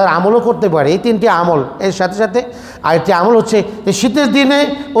আমরা রোজার আমলও করতে পারি। এই 3টি আমল। এর সাথে সাথে আরেকটি আমল হচ্ছে যে শীতের দিনে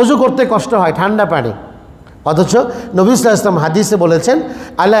ওযু করতে কষ্ট হয় ঠান্ডা পানি, অথচ নবী সাল্লাল্লাহু আলাইহি ওয়াসাল্লাম হাদিসে বলেছেন,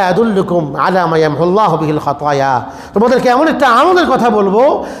 আলা আদুল্লুকুম আলা মা ইয়ামহুল্লাহু বিহিল খাতায়া, তোমাদেরকে এমন একটা আমলের কথা বলবো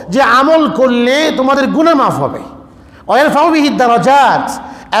যে আমল করলে তোমাদের গুনাহ মাফ হবে, ওয়ারফাউ বিহি দারাজাত,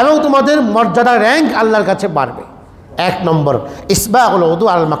 এবং তোমাদের মর্যাদা, র্যাঙ্ক আল্লাহর কাছে বাড়বে। 1 নম্বর ইসবাগুল উযু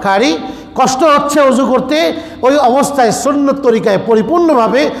আল মাকারি, কষ্ট হচ্ছে ওযু করতে, ওই অবস্থায় সুন্নত তরিকায়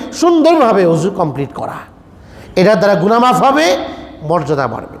পরিপূর্ণভাবে সুন্দরভাবে ওযু কমপ্লিট করা, এটার দ্বারা গুনাহ মাফ হবে, মর্যাদা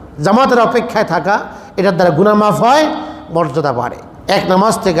বাড়বে। জামাতের অপেক্ষায় থাকা, এটার দ্বারা গুনাহ মাফ হয়, মর্যাদা বাড়ে। এক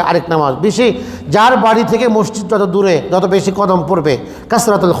নামাজ থেকে আরেক নামাজ বেশি, যার বাড়ি থেকে মসজিদ যত দূরে, যত বেশি কদম পড়বে,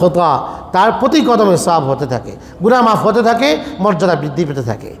 কাসরাতুল খুতা, তার প্রতি কদমে সওয়াব হতে থাকে, গুনাহ মাফ হতে থাকে, মর্যাদা বৃদ্ধি পেতে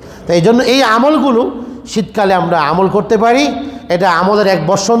থাকে। তাই এই জন্য এই আমলগুলো শীতকালে আমরা আমল করতে পারি। এটা আমলের এক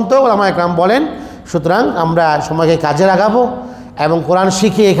বসন্ত ওলামা একরাম বলেন। সুতরাং আমরা সময়কে কাজে লাগাবো এবং কোরআন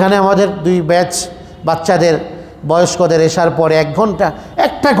শিখে, এখানে আমাদের 2 ব্যাচ বাচ্চাদের, বয়স্কদের এশার পরে 1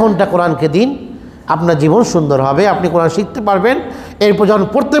 ঘন্টা কোরআনকে দিন, আপনার জীবন সুন্দর হবে, আপনি কোরআন শিখতে পারবেন। এরপর যখন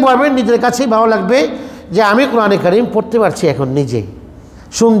পড়তে পারবেন, নিজের কাছেই ভালো লাগবে যে আমি কোরআনে কারীম পড়তে পারছি, এখন নিজে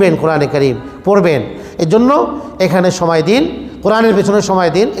শুনবেন কোরআনে কারীম, পড়বেন। এর জন্য এখানে সময় দিন, কোরআনের পেছনে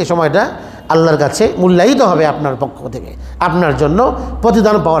সময় দিন। এই সময়টা আল্লাহর কাছে মূল্যায়িত হবে আপনার পক্ষ থেকে, আপনার জন্য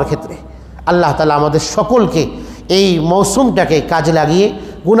প্রতিদান পাওয়ার ক্ষেত্রে। আল্লাহ তাআলা আমাদের সকলকে এই মৌসুমটাকে কাজে লাগিয়ে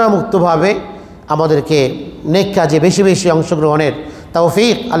গুনাহমুক্তভাবে আমাদেরকে নেক কাজে বেশি বেশি অংশগ্রহণের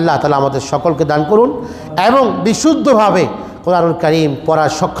তৌফিক আল্লাহ তাআলা আমাদের সকলকে দান করুন, এবং বিশুদ্ধভাবে কোরআনুল কারীম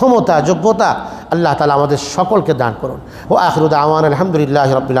পড়ার সক্ষমতা, যোগ্যতা আল্লাহ তাআলা আমাদের সকলকে দান করুন। ওয়া আখিরু দাওয়ানা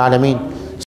আলহামদুলিল্লাহি রাব্বিল আলামিন।